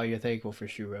about how you're thankful for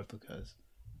shoe replicas.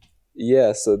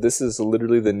 Yeah, so this is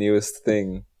literally the newest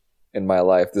thing in my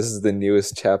life. This is the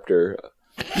newest chapter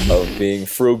of being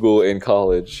frugal in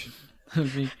college.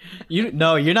 You're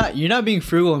not being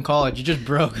frugal in college. You're just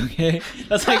broke. Okay,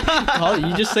 that's like college.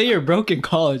 You just say you're broke in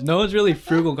college. No one's really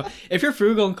frugal. If you're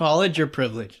frugal in college, you're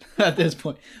privileged at this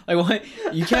point. Like,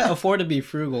 what? You can't afford to be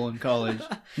frugal in college.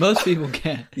 Most people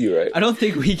can't. You're right. I don't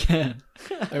think we can.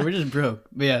 Like, we're just broke.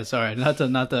 But yeah, sorry, not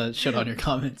to shit on your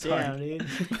comments. Damn, dude.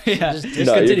 Yeah, Just No,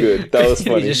 you're continue. good. That was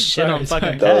You funny. just shit on Sorry,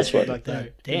 fucking that was Patrick funny. like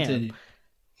that. Damn. Continue.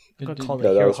 I'm gonna call the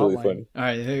No, that hero was really hotline. funny. All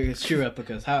right, it's shoe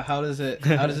replicas. How does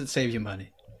it save you money?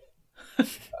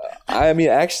 I mean,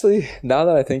 actually, now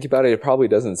that I think about it, it probably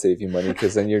doesn't save you money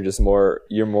because then you're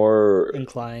more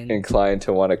inclined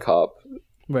to want to cop.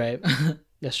 Right.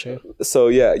 That's true. So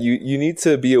yeah, you need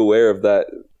to be aware of that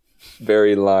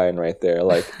very line right there.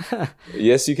 Like,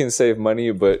 yes, you can save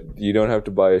money, but you don't have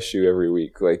to buy a shoe every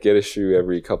week. Like, get a shoe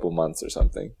every couple months or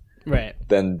something. Right.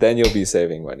 Then you'll be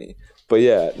saving money. But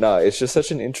yeah, no, it's just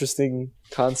such an interesting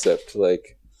concept.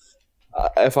 Like,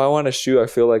 if I want a shoe, I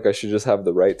feel like I should just have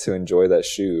the right to enjoy that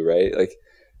shoe, right? Like,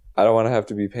 I don't want to have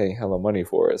to be paying hella money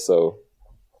for it. So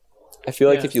I feel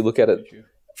like if you look at it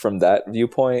from that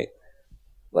viewpoint,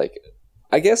 like,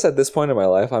 I guess at this point in my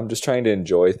life, I'm just trying to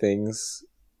enjoy things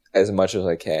as much as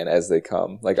I can as they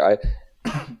come. Like, I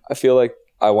feel like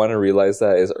I want to realize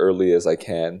that as early as I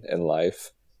can in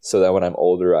life, so that when I'm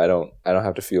older, I don't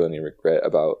have to feel any regret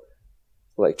about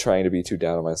like trying to be too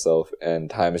down on myself, and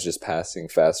time is just passing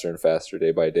faster and faster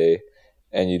day by day,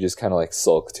 and you just kind of like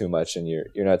sulk too much, and you're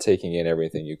not taking in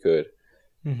everything you could.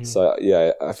 Mm-hmm. So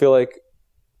yeah, I feel like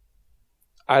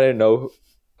I didn't know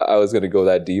I was gonna go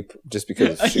that deep just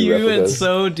because of shoe replicas. You went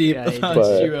so deep about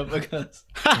shoe replicas.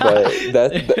 But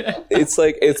that it's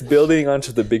like it's building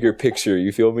onto the bigger picture.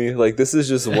 You feel me? Like, this is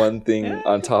just one thing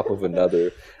on top of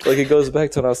another. Like, it goes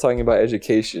back to when I was talking about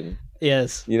education.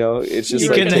 Yes. You know, it's just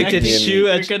You're like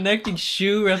connecting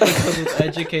shoe replicas with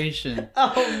education.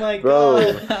 Oh my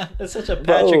Bro. god. That's such a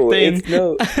Patrick thing.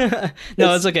 No,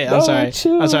 it's okay. I'm sorry.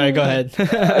 Chill. I'm sorry. Go ahead.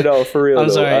 I know, for real. I'm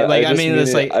though. sorry. Like, I just mean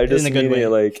this, like, I just in a good mean way. it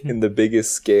like in the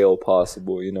biggest scale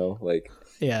possible. You know, like,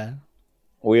 Yeah.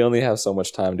 we only have so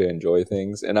much time to enjoy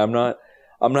things, and I'm not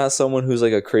someone who's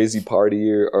like a crazy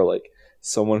partier or like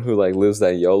someone who like lives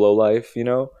that YOLO life. You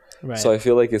know. Right. So I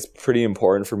feel like it's pretty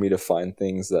important for me to find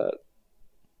things that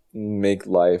make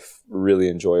life really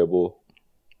enjoyable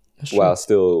while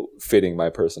still fitting my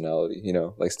personality, you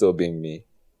know, like still being me.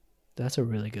 That's a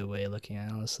really good way of looking at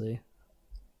it, honestly.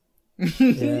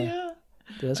 Yeah.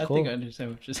 Dude, that's I cool. think I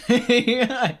understand what you're saying.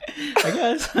 I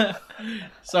guess.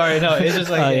 Sorry, no, it's just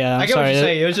like I get what you're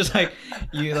saying. It was just like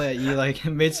you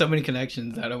made so many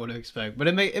connections that I would expect, but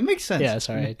it makes sense. Yeah,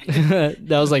 sorry.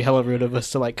 That was like hella rude of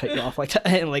us to like cut you off like that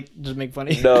and like just make fun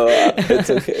of you. No, it's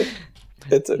okay.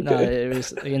 It's okay. No, it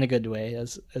was in a good way.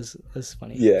 That's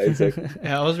funny. Yeah, exactly.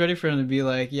 Yeah, I was ready for him to be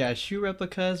like, yeah, shoe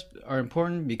replicas are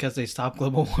important because they stop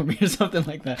global warming or something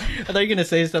like that. I thought you were going to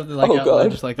say something like out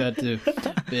loud just like that too.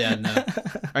 But yeah, no.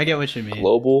 I get what you mean.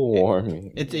 Global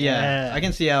warming. I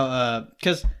can see how,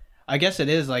 because I guess it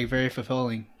is like very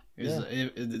fulfilling.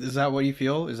 Is that what you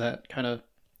feel? Is that kind of,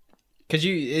 because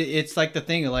it's like the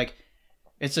thing of like,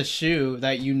 it's a shoe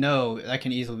that you know that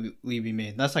can easily be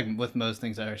made. That's like with most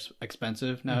things that are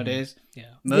expensive nowadays.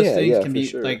 Yeah. Most things can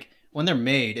be like when they're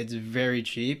made, it's very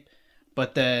cheap,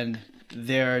 but then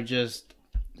they're just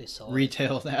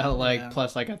retailed at like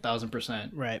plus like 1,000%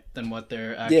 right than what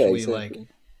they're actually like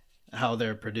how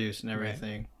they're produced and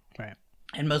everything. Right.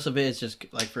 And most of it is just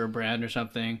like for a brand or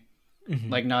something,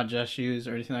 like not just shoes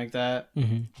or anything like that.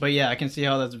 Mm-hmm. But yeah, I can see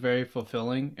how that's very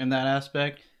fulfilling in that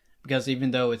aspect. Because even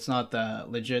though it's not the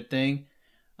legit thing,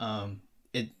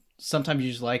 it sometimes you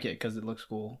just like it because it looks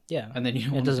cool. Yeah, and then you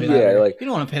don't it doesn't matter. Like, you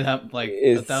don't want to pay that like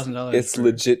 $1,000. It's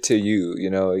legit to you, you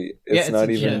know. It's not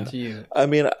legit even to you. I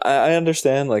mean, I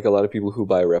understand like a lot of people who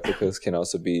buy replicas can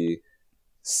also be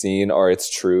seen, or it's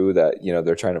true that you know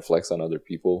they're trying to flex on other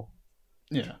people.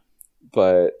 Yeah,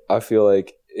 but I feel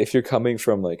like if you're coming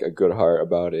from like a good heart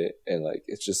about it, and like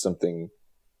it's just something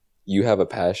you have a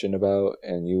passion about,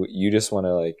 and you just want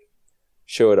to like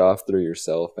show it off through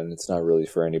yourself, and it's not really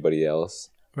for anybody else.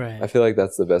 Right. I feel like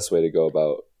that's the best way to go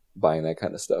about buying that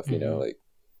kind of stuff. You know, like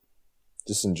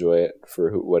just enjoy it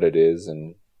for what it is,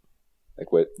 and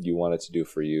like what you want it to do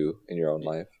for you in your own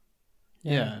life.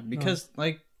 Yeah, because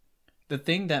like the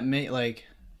thing that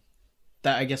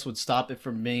that I guess would stop it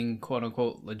from being quote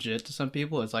unquote legit to some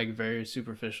people is like very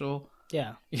superficial.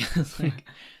 Yeah. It's like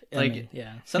I mean,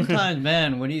 yeah. Sometimes,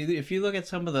 man, if you look at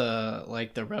some of the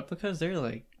like the replicas, they're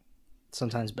like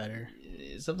sometimes better.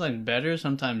 sometimes better.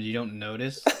 Sometimes you don't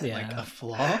notice like a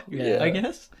flaw. Yeah. I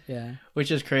guess. Yeah.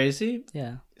 Which is crazy.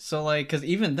 Yeah. So like, because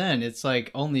even then, it's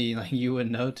like only like you would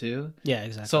know too. Yeah.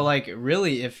 Exactly. So like,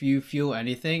 really, if you feel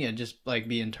anything, and just like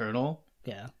be internal.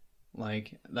 Yeah.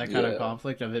 Like that kind of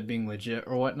conflict of it being legit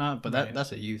or whatnot, but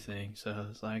that's a you thing. So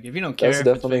it's like if you don't care, that's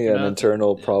definitely an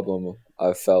internal problem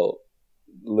I felt.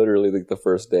 Literally, like the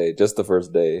first day.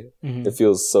 It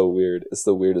feels so weird. It's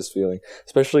the weirdest feeling,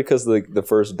 especially because like the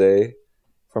first day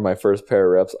for my first pair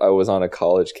of reps, I was on a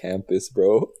college campus,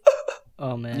 bro.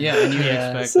 Oh man. Yeah, and you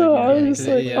expect. So I was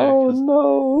like, oh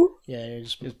no. Yeah, you're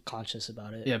just conscious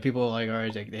about it. Yeah, people like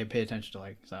already they pay attention to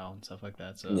like sound and stuff like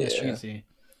that. So it's easy.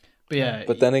 But yeah.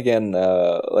 But then again,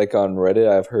 like on Reddit,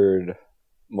 I've heard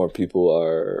more people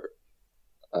are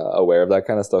aware of that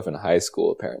kind of stuff in high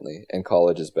school apparently, and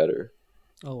college is better.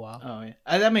 Oh wow. Oh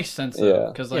yeah, that makes sense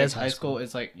though, because like high school,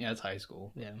 it's like it's high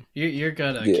school. Yeah, you're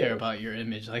gonna care about your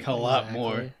image like a lot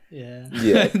more. Yeah.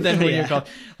 Than when you're college.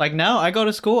 Like now, I go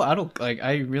to school. I don't like.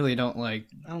 I really don't like.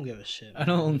 I don't give a shit. I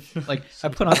don't like. I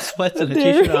put on sweats and a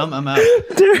t-shirt. I'm out.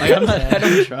 Like I'm not. I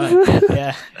don't try.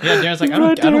 Yeah. Darren's like I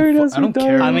don't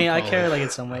care. I mean, I care like in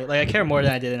some way. Like I care more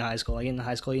than I did in high school. Like in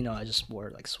high school, I just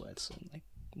wore like sweats and like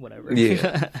whatever.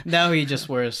 Yeah. Now he just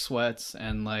wears sweats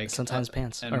and like sometimes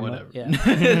pants and whatever.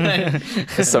 Yeah.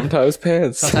 Sometimes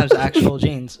pants. Sometimes actual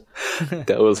jeans.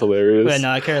 That was hilarious. But no,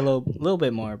 I care a little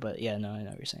bit more. But yeah, no, I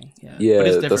know what you're saying. Yeah.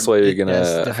 Yeah, that's why you're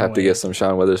gonna have to get some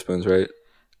Sean Weatherspoons, right?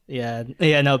 Yeah.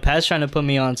 Yeah. No, Pat's trying to put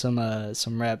me on some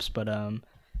reps, but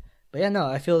yeah, no,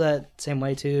 I feel that same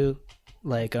way too.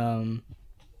 Like yeah.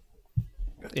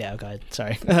 Go ahead.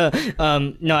 Sorry.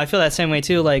 No, I feel that same way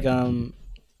too. Like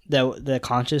the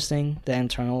conscious thing, the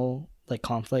internal like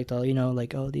conflict,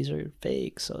 like, oh, these are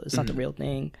fake, so it's not the real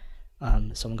thing.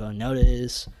 Someone gonna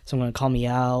notice, someone gonna call me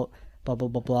out, blah blah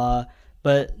blah blah.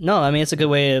 But no, I mean, it's a good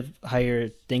way of how you're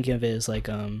thinking of it is like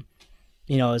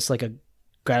it's like a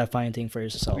gratifying thing for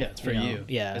yourself. Yeah, it's for you.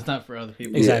 Yeah, it's not for other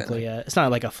people. Exactly. Yeah, it's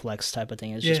not like a flex type of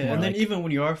thing. It's just more and then like, even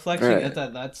when you are flexing,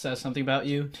 that says something about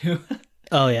you too.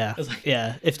 Oh yeah, like,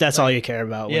 yeah. If that's all you care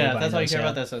about. Yeah, if that's all you care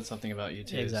about. That says something about you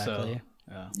too. Exactly.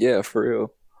 So, yeah, for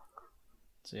real.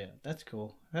 So yeah, that's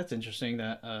cool. That's interesting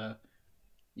that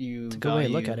you it's a good way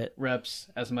to look at it. Reps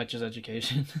as much as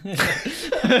education.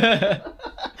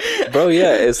 Bro,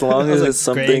 yeah, as long as it's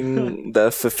something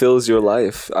that fulfills your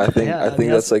life, I think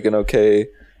that's like an okay.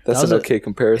 That's an okay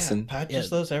comparison. Yeah, Pat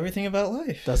just loves everything about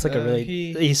life. That's like a really.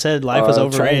 He said life was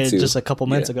overrated just a couple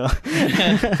minutes ago.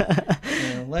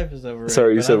 Life is overrated.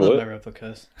 Sorry, you said I love what? my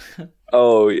replicas.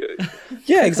 Oh,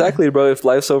 yeah, exactly, bro. If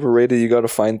life's overrated, you got to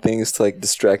find things to like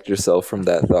distract yourself from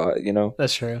that thought. You know.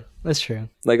 That's true.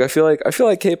 Like I feel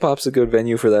like K-pop's a good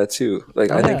venue for that too.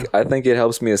 Like I think it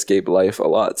helps me escape life a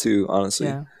lot too. Honestly.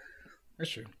 Yeah.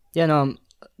 That's true. Yeah. No.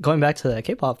 Going back to the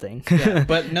K-pop thing. Yeah,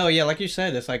 but no. Yeah, like you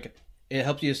said, it's like. It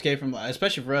helps you escape from,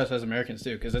 especially for us as Americans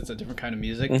too, because it's a different kind of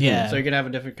music. Yeah. So you're gonna have a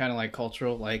different kind of like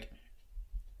cultural like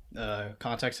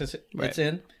context it's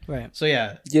in. Right. So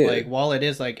yeah. Like while it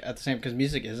is like at the same, because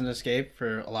music is an escape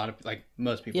for a lot of like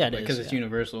most people. Yeah, because it's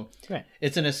universal. Right.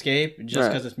 It's an escape just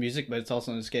because it's music, but it's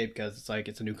also an escape because it's like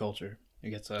it's a new culture. It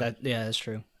gets that's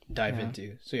true. Dive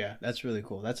into. So yeah, that's really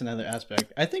cool. That's another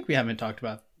aspect. I think we haven't talked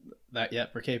about that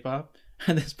yet for K-pop.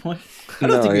 At this point, I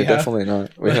don't think we have. Definitely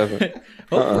not. We haven't.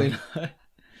 Hopefully not.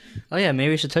 Oh yeah,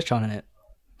 maybe we should touch on it.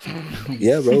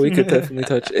 Yeah, bro, we could definitely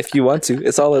touch if you want to.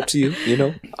 It's all up to you. You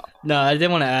know. No, I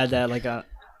did want to add that. Like,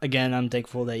 again, I'm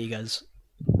thankful that you guys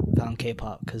found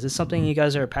K-pop because it's something you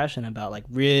guys are passionate about, like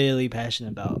really passionate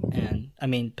about. And I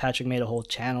mean, Patrick made a whole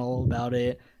channel about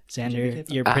it. Xander,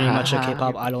 you're pretty much a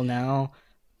K-pop idol now.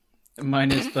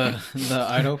 Minus the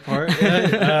idol part.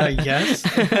 Yes.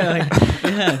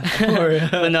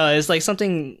 But no, it's like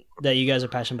something that you guys are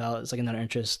passionate about. It's like another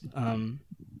interest.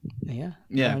 Yeah.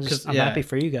 I'm happy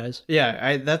for you guys.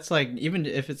 Yeah, that's like, even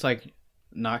if it's like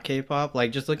not K-pop,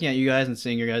 like just looking at you guys and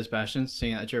seeing your guys' passions,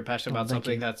 seeing that you're passionate about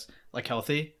something that's like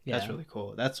healthy. Yeah. That's really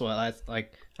cool. That's what I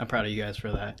like. I'm proud of you guys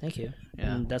for that. Thank you.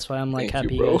 Yeah. And that's why I'm like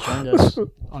happy you guys joined us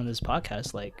on this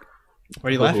podcast. Like. What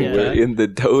are you laughing at? We're in the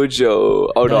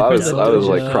dojo. Oh no, I was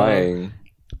like crying.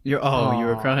 You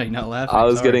were crying, not laughing. I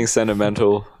was getting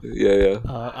sentimental. Yeah.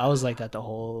 I was like that the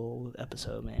whole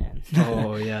episode, man.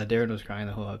 Oh yeah, Darren was crying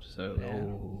the whole episode.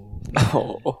 Yeah.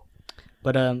 Oh.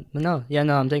 But no,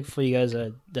 I'm thankful for you guys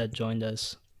that joined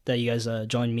us. That you guys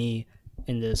joined me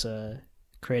in this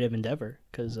creative endeavor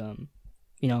because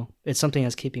it's something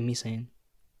that's keeping me sane.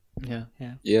 Yeah,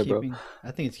 bro.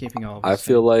 I think it's keeping all of us I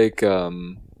feel like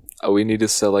we need to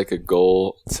set like a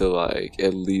goal to like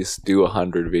at least do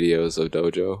 100 videos of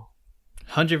dojo.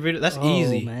 100 videos. That's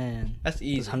easy. Man, that's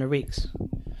easy. It's 100 weeks.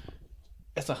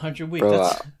 That's 100 weeks. Bro,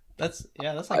 That's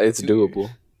like it's 2 doable.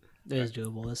 It is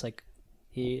doable. It's like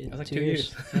That's like 2 2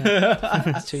 years. years.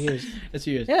 Yeah. It's 2 years. It's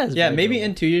 2 years. Yeah, it's Yeah. very Maybe doable.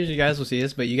 in 2 years you guys will see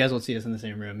us, but you guys won't see us in the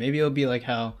same room. Maybe it'll be like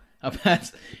how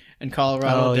Pat's in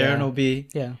Colorado. Oh, Darren yeah. will be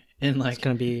Yeah. in It's like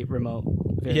gonna be remote.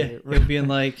 yeah. He'll be in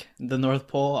like the North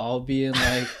Pole. I'll be in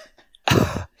like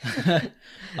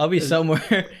I'll be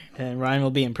somewhere. And Ryan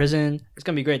will be in prison. It's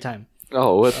gonna be a great time.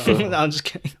 Oh, what No, the? I'm just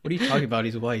kidding. What are you talking about?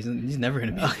 He's white. He's never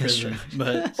gonna be in prison.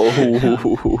 But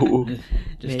Oh, just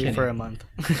Maybe kidding. for a month.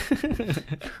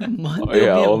 A month. oh yeah,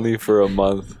 It'll be a- only for a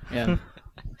month. Yeah.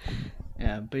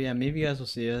 Yeah, but yeah, maybe you guys will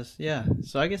see us. Yeah,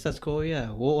 so I guess that's cool.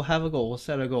 Yeah, we'll have a goal. We'll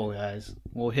set a goal, guys.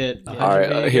 We'll hit. 100 All right,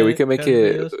 video- here we can make 100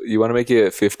 it. videos. You want to make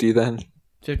it 50 then?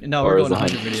 50, no, or we're is going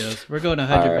to it 100 videos. We're going to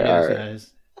 100 All right, videos, all right.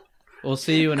 guys. We'll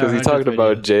see you in our Because he 100th talked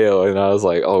about video. jail, and I was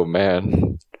like, oh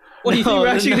man, What do you think? No, We're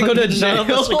actually going to go to jail? none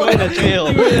of us are going to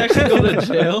jail. You would actually go to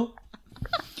jail?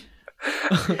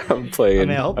 I'm playing. I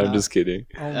mean, I hope I'm not. just kidding.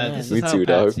 Oh man. This Me is how too, Pat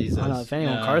dog. sees I don't know us. if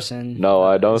anyone Yeah. Carson. No,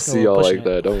 I don't Let's go, see we're y'all pushing like it.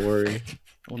 that. Don't worry.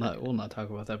 We'll not talk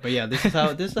about that. But yeah, this is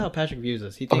how Patrick views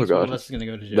us. He thinks Oh, one of God. us is going to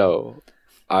go to jail. No,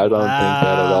 I don't think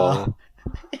that at Wow. all.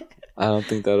 I don't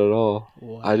think that at all.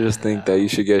 I just think that you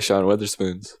should get Sean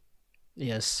Weatherspoons.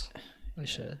 Yes, we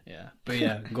should. Yeah, but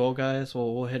yeah, goal, guys.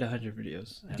 We'll hit 100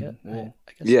 videos, and Yeah, we'll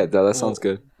I guess Yeah, that sounds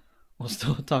good. we'll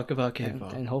still talk about And,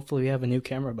 K-pop. and hopefully we have a new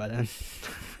camera by then.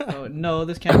 Oh, no,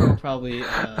 this camera will probably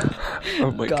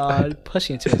Oh my God,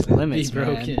 pushing it to its be limits,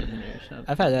 broken. man. or something.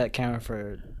 I've had that camera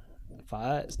for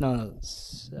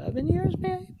 7 years,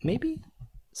 maybe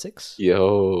 6.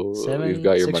 Yo, Seven, you've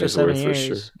got your 6 or money's 7 worth for sure.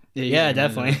 years. Yeah, Yeah, you can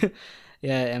definitely.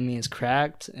 Yeah, I mean it's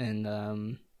cracked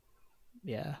and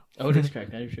yeah, Oh, it is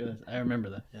cracked. I didn't realize. I remember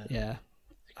that. Yeah, yeah.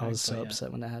 I was so but yeah,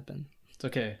 upset when that happened. it's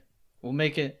okay. We'll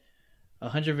make it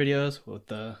 100 videos with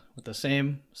the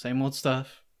same old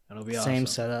stuff. It'll be Same awesome.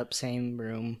 setup, same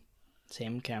room,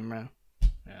 same camera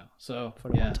Yeah. So for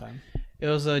the yeah, one time. it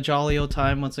was a jolly old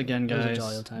time once again, It guys. was a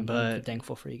jolly old time. I'm But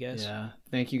thankful for you guys. yeah,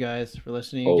 thank you guys for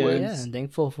listening Always. again. Yeah, and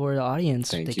thankful for the audience.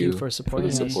 Thank Thank you you for supporting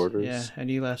the us. support. Yeah.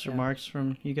 Any last Yeah. remarks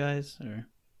from you guys? Or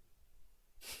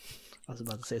I was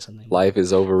about to say something. Life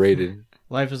is overrated.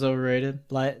 life is overrated?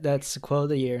 That's the quote of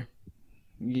the year.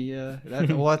 Yeah.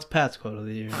 Well, that's Pat's quote of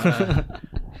the year.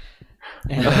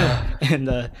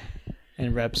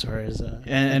 And reps are as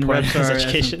And important reps are as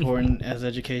education. important as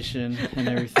education and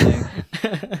everything.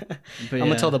 But I'm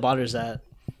gonna tell the botters that.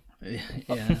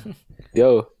 Yeah.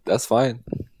 Yo, that's fine.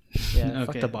 Yeah,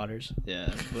 Okay. fuck the botters.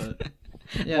 Yeah. But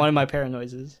yeah. One of my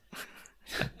paranoises.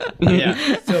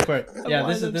 Yeah. Still part. Yeah.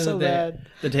 Why This am is so bad.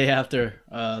 the day after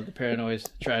the Paranoid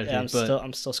tragedy. Yeah, but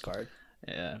I'm still scarred.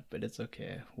 yeah, but it's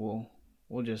okay. We'll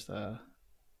just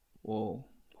we'll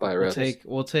Bye, We'll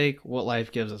reps. take what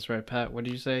life gives us, right, Pat? What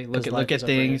did you say? Look 'Cause at life is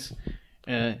things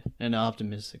in an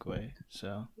optimistic way.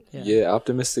 So Yeah,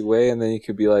 optimistic way, and then you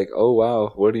could be like, "Oh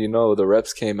wow, what do you know? The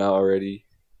reps came out already."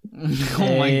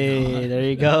 oh my Hey, god, there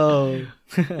you go.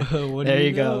 what There do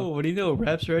you know? go. What do you know?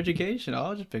 Reps or education?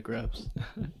 I'll just pick reps.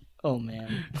 Oh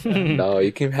man. No,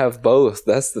 you can have both.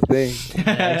 That's the thing.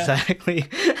 Yeah, exactly.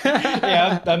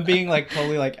 Yeah, I'm being like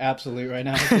totally like absolute right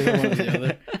now. It's either one or the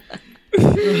other.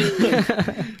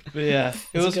 But yeah,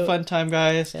 it was a fun time,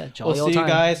 guys. Yeah, We'll jolly see old you time.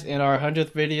 guys in our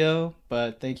 100th video.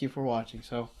 But thank you for watching.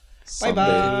 So Someday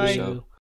Bye-bye. we shall.